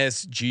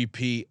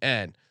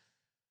SGPN.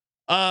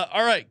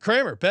 All right,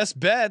 Kramer, best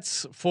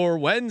bets for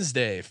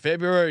Wednesday,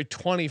 February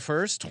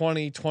 21st,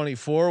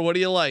 2024. What do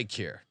you like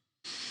here?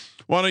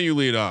 Why don't you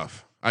lead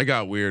off? I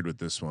got weird with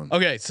this one.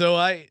 Okay,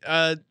 so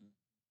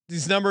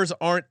these numbers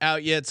aren't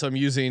out yet, so I'm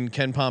using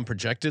KenPom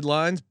projected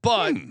lines.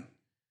 But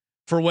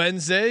for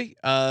Wednesday,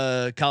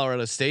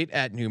 Colorado State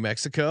at New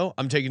Mexico.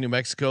 I'm taking New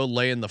Mexico,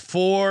 laying the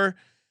 4.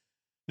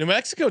 New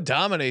Mexico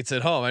dominates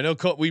at home. I know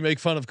we make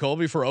fun of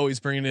Colby for always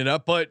bringing it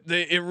up, but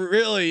it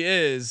really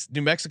is.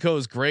 New Mexico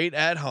is great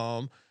at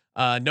home.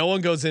 No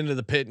one goes into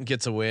the pit and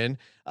gets a win.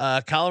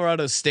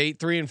 Colorado State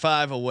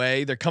 3-5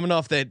 away. They're coming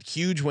off that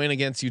huge win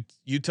against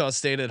Utah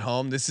State at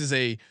home. This is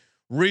a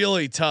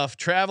really tough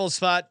travel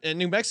spot. And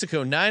New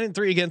Mexico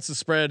 9-3 against the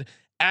spread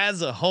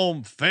as a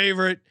home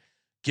favorite.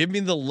 Give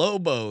me the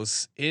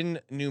Lobos in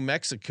New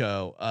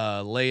Mexico,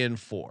 laying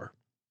 4.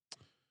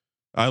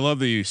 I love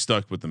that you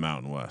stuck with the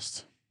Mountain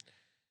West.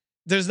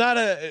 There's not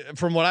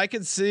from what I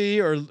could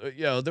see, or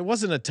there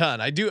wasn't a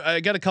ton. I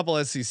got a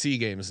couple SEC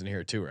games in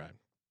here too, Ryan.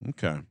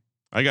 Okay,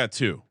 I got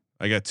two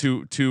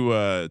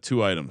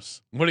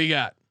items. What do you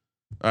got?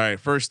 All right,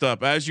 first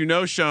up, as you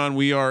know, Sean,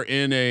 we are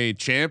in a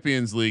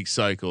Champions League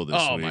cycle this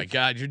week. Oh my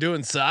God, you're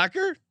doing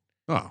soccer?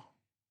 Oh,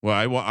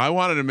 well, I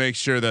wanted to make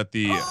sure that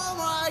the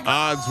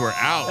odds were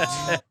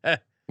out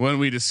when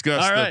we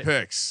discussed the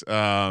picks.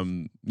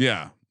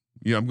 Yeah,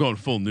 I'm going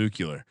full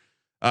nuclear.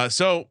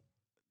 So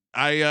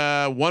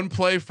I one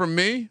play from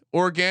me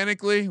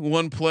organically,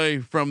 one play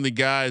from the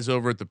guys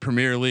over at the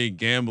Premier League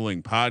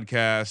Gambling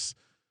Podcast.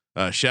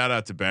 Shout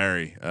out to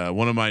Barry,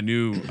 one of my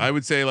I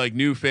would say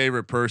new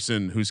favorite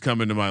person who's come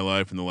into my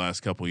life in the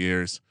last couple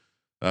years.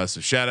 So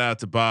shout out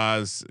to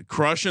Boz,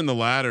 crushing the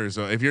ladders.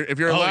 If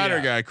you're a ladder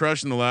guy,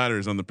 crushing the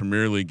ladders on the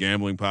Premier League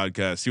Gambling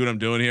Podcast. See what I'm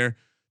doing here?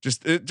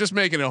 Just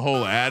making a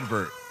whole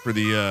advert for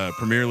the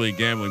Premier League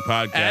Gambling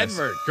Podcast.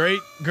 Advert,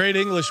 great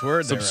English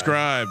word.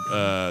 Subscribe,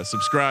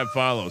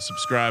 follow.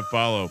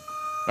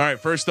 All right,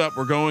 first up,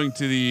 we're going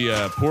to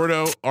the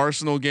Porto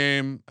Arsenal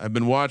game. I've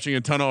been watching a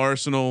ton of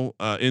Arsenal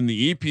in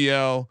the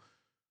EPL.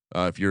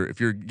 If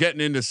you're getting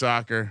into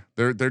soccer,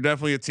 they're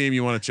definitely a team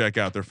you want to check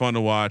out. They're fun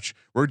to watch.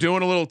 We're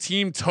doing a little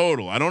team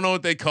total. I don't know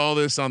what they call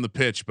this on the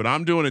pitch, but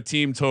I'm doing a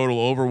team total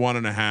over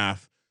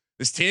 1.5.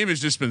 This team has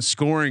just been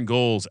scoring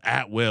goals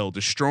at will,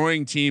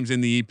 destroying teams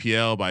in the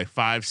EPL by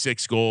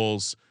 5-6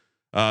 goals.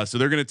 So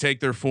they're going to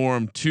take their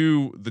form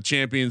to the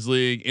Champions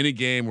League in a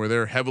game where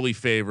they're heavily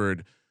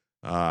favored.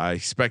 I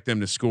expect them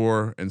to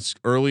score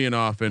early and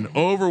often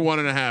over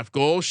 1.5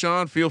 goals.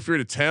 Sean, feel free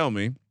to tell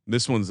me.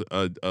 This one's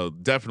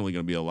definitely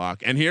going to be a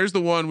lock. And here's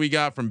the one we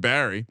got from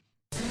Barry.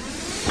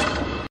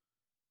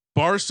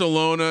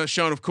 Barcelona,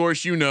 Sean, of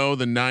course,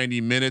 the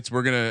 90 minutes.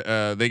 We're going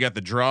to, they got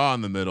the draw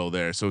in the middle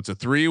there. So it's a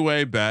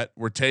 3-way bet.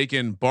 We're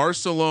taking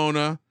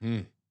Barcelona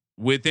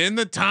within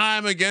the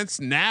time against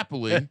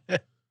Napoli.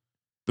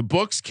 The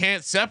books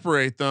can't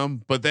separate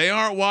them, but they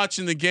aren't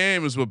watching the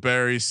game, is what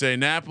Barry's say.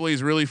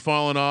 Napoli's really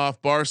fallen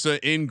off. Barca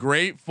in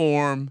great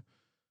form.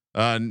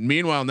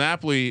 Meanwhile,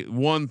 Napoli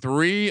won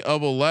 3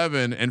 of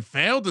 11 and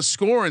failed to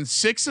score in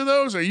 6 of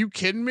those. Are you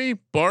kidding me?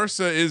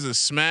 Barca is a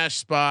smash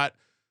spot.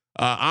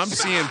 I'm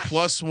seeing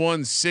plus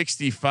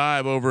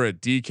 165 over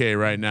at DK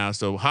right now.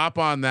 So hop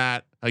on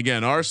that.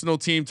 Again, Arsenal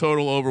team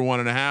total over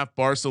 1.5.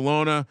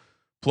 Barcelona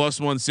plus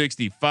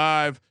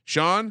 165.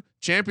 Sean,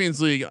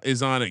 Champions League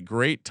is on at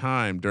great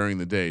time during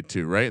the day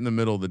too, right in the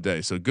middle of the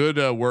day. So good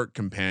work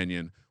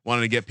companion.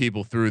 Wanted to get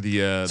people through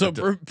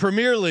the.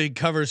 Premier League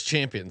covers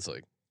Champions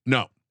League.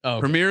 No. Oh,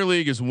 okay. Premier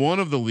League is one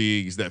of the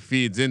leagues that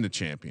feeds into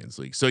Champions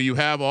League. So you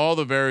have all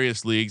the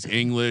various leagues: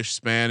 English,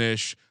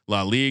 Spanish,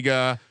 La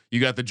Liga. You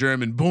got the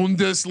German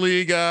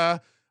Bundesliga.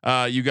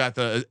 You got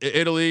the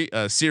Italy,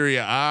 Serie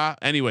A.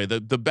 Anyway,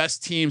 the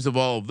best teams of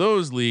all of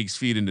those leagues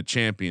feed into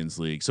Champions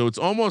League. So it's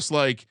almost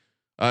like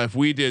if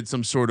we did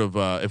some sort of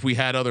if we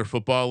had other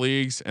football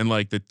leagues and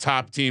the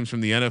top teams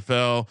from the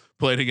NFL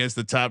played against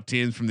the top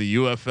teams from the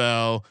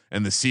UFL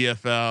and the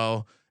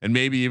CFL and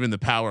maybe even the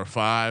Power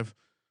 5.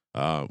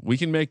 We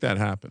can make that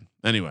happen.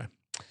 Anyway,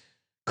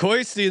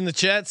 Coisty in the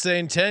chat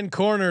saying 10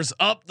 corners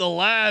up the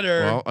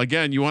ladder. Well,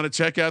 again, you want to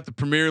check out the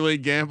Premier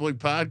League Gambling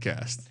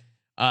Podcast.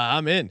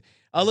 I'm in.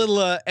 A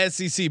little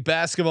SEC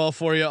basketball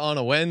for you on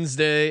a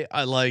Wednesday.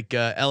 I like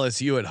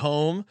LSU at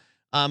home.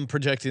 I'm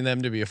projecting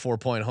them to be a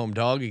 4-point home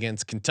dog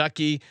against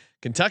Kentucky.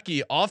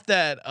 Kentucky off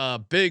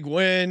that big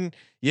win.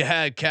 You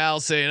had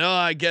Cal saying, "Oh,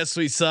 I guess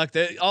we sucked."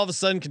 All of a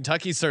sudden,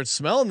 Kentucky starts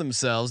smelling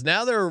themselves.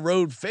 Now they're a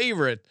road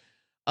favorite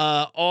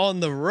on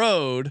the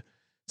road.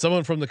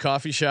 Someone from the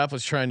coffee shop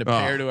was trying to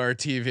pair to our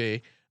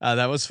TV.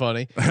 That was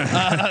funny.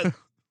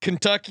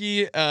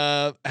 Kentucky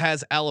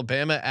has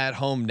Alabama at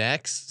home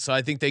next, so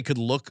I think they could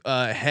look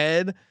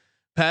ahead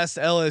past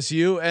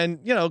LSU.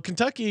 And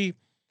Kentucky,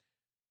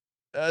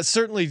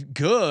 certainly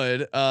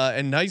good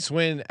and nice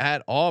win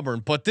at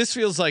Auburn, but this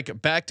feels like a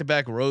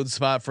back-to-back road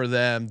spot for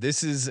them.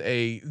 This is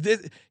I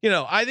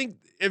think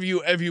if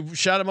you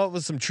shot them up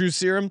with some true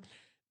serum,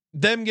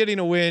 them getting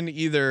a win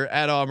either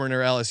at Auburn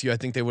or LSU, I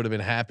think they would have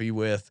been happy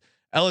with.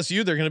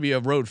 LSU, they're going to be a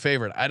road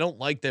favorite. I don't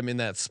like them in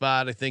that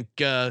spot. I think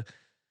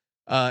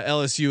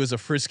LSU is a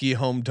frisky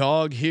home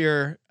dog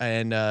here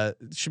and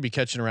should be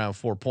catching around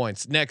 4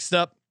 points. Next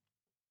up,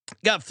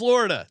 got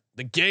Florida,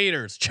 the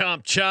Gators,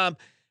 chomp chomp,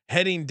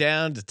 heading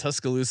down to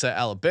Tuscaloosa,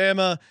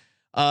 Alabama.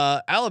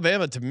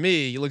 Alabama, to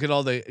me, you look at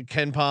all the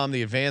KenPom,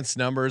 the advanced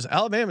numbers.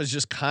 Alabama is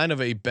just kind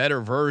of a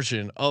better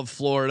version of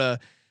Florida.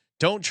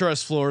 Don't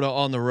trust Florida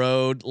on the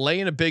road.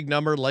 Laying a big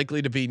number,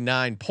 likely to be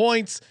 9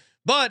 points.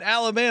 But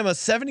Alabama,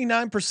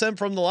 79%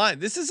 from the line.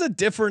 This is a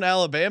different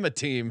Alabama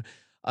team.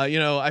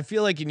 I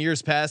feel like in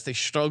years past they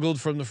struggled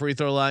from the free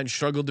throw line,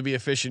 struggled to be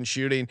efficient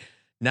shooting.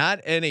 Not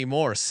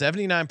anymore.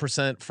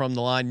 79% from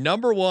the line.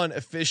 Number one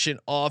efficient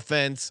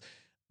offense.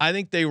 I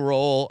think they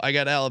roll. I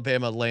got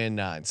Alabama laying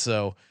 9.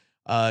 So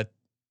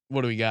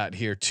what do we got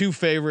here? 2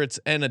 favorites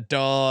and a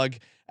dog.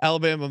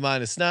 Alabama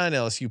 -9,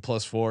 LSU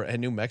 +4,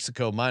 and New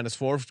Mexico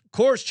 -4. Of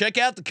course, check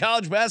out the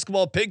college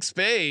basketball picks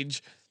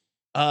page.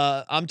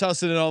 I'm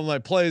tossing in all my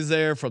plays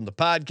there from the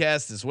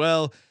podcast as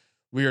well.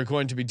 We are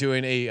going to be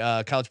doing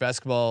a college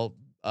basketball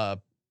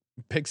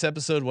picks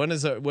episode. When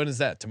is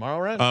that? Tomorrow,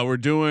 right? We're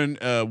doing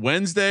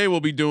Wednesday. We'll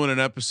be doing an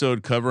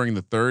episode covering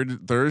the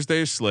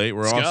Thursday slate.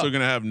 We're also going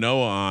to have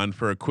Noah on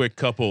for a quick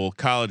couple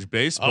college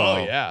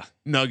baseball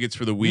nuggets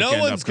for the weekend. No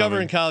one's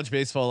covering college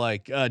baseball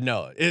like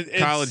no. It's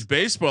college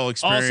baseball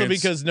experience. Also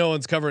because no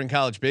one's covering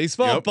college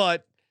baseball,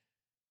 but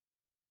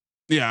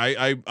yeah,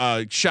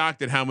 I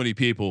shocked at how many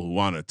people who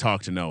want to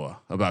talk to Noah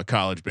about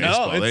college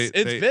baseball. No, it's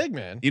big,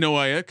 man. You know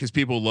why? Because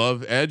people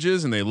love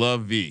edges and they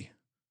love V.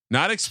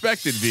 Not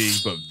expected V,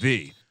 but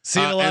V.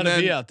 Seeing a lot of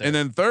V out there. And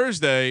then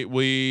Thursday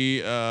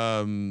we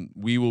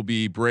will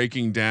be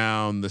breaking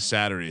down the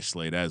Saturday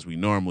slate as we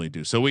normally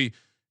do. So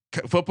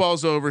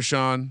football's over,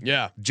 Sean.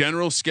 Yeah.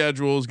 General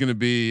schedule is going to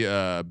be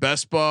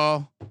best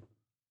ball,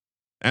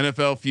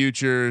 NFL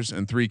futures,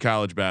 and 3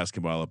 college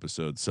basketball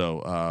episodes.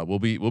 So we'll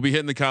be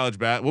hitting the college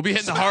we'll be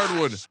hitting the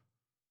hardwood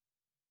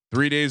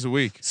 3 days a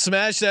week.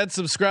 Smash that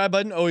subscribe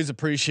button. Always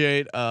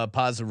appreciate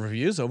positive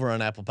reviews over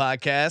on Apple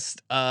Podcast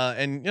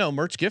and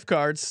merch gift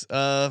cards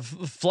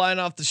flying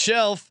off the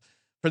shelf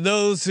for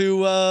those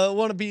who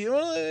want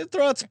to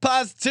throw out some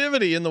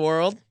positivity in the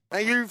world.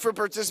 Thank you for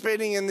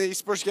participating in the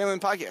Sports Gambling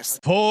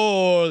Podcast.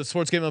 For the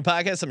Sports Gambling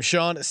Podcast, I'm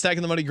Sean,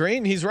 stacking the money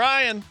green. He's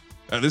Ryan.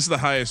 This is the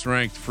highest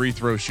ranked free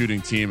throw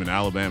shooting team in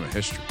Alabama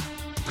history.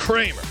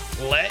 Kramer,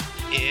 let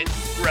it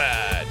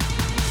ride.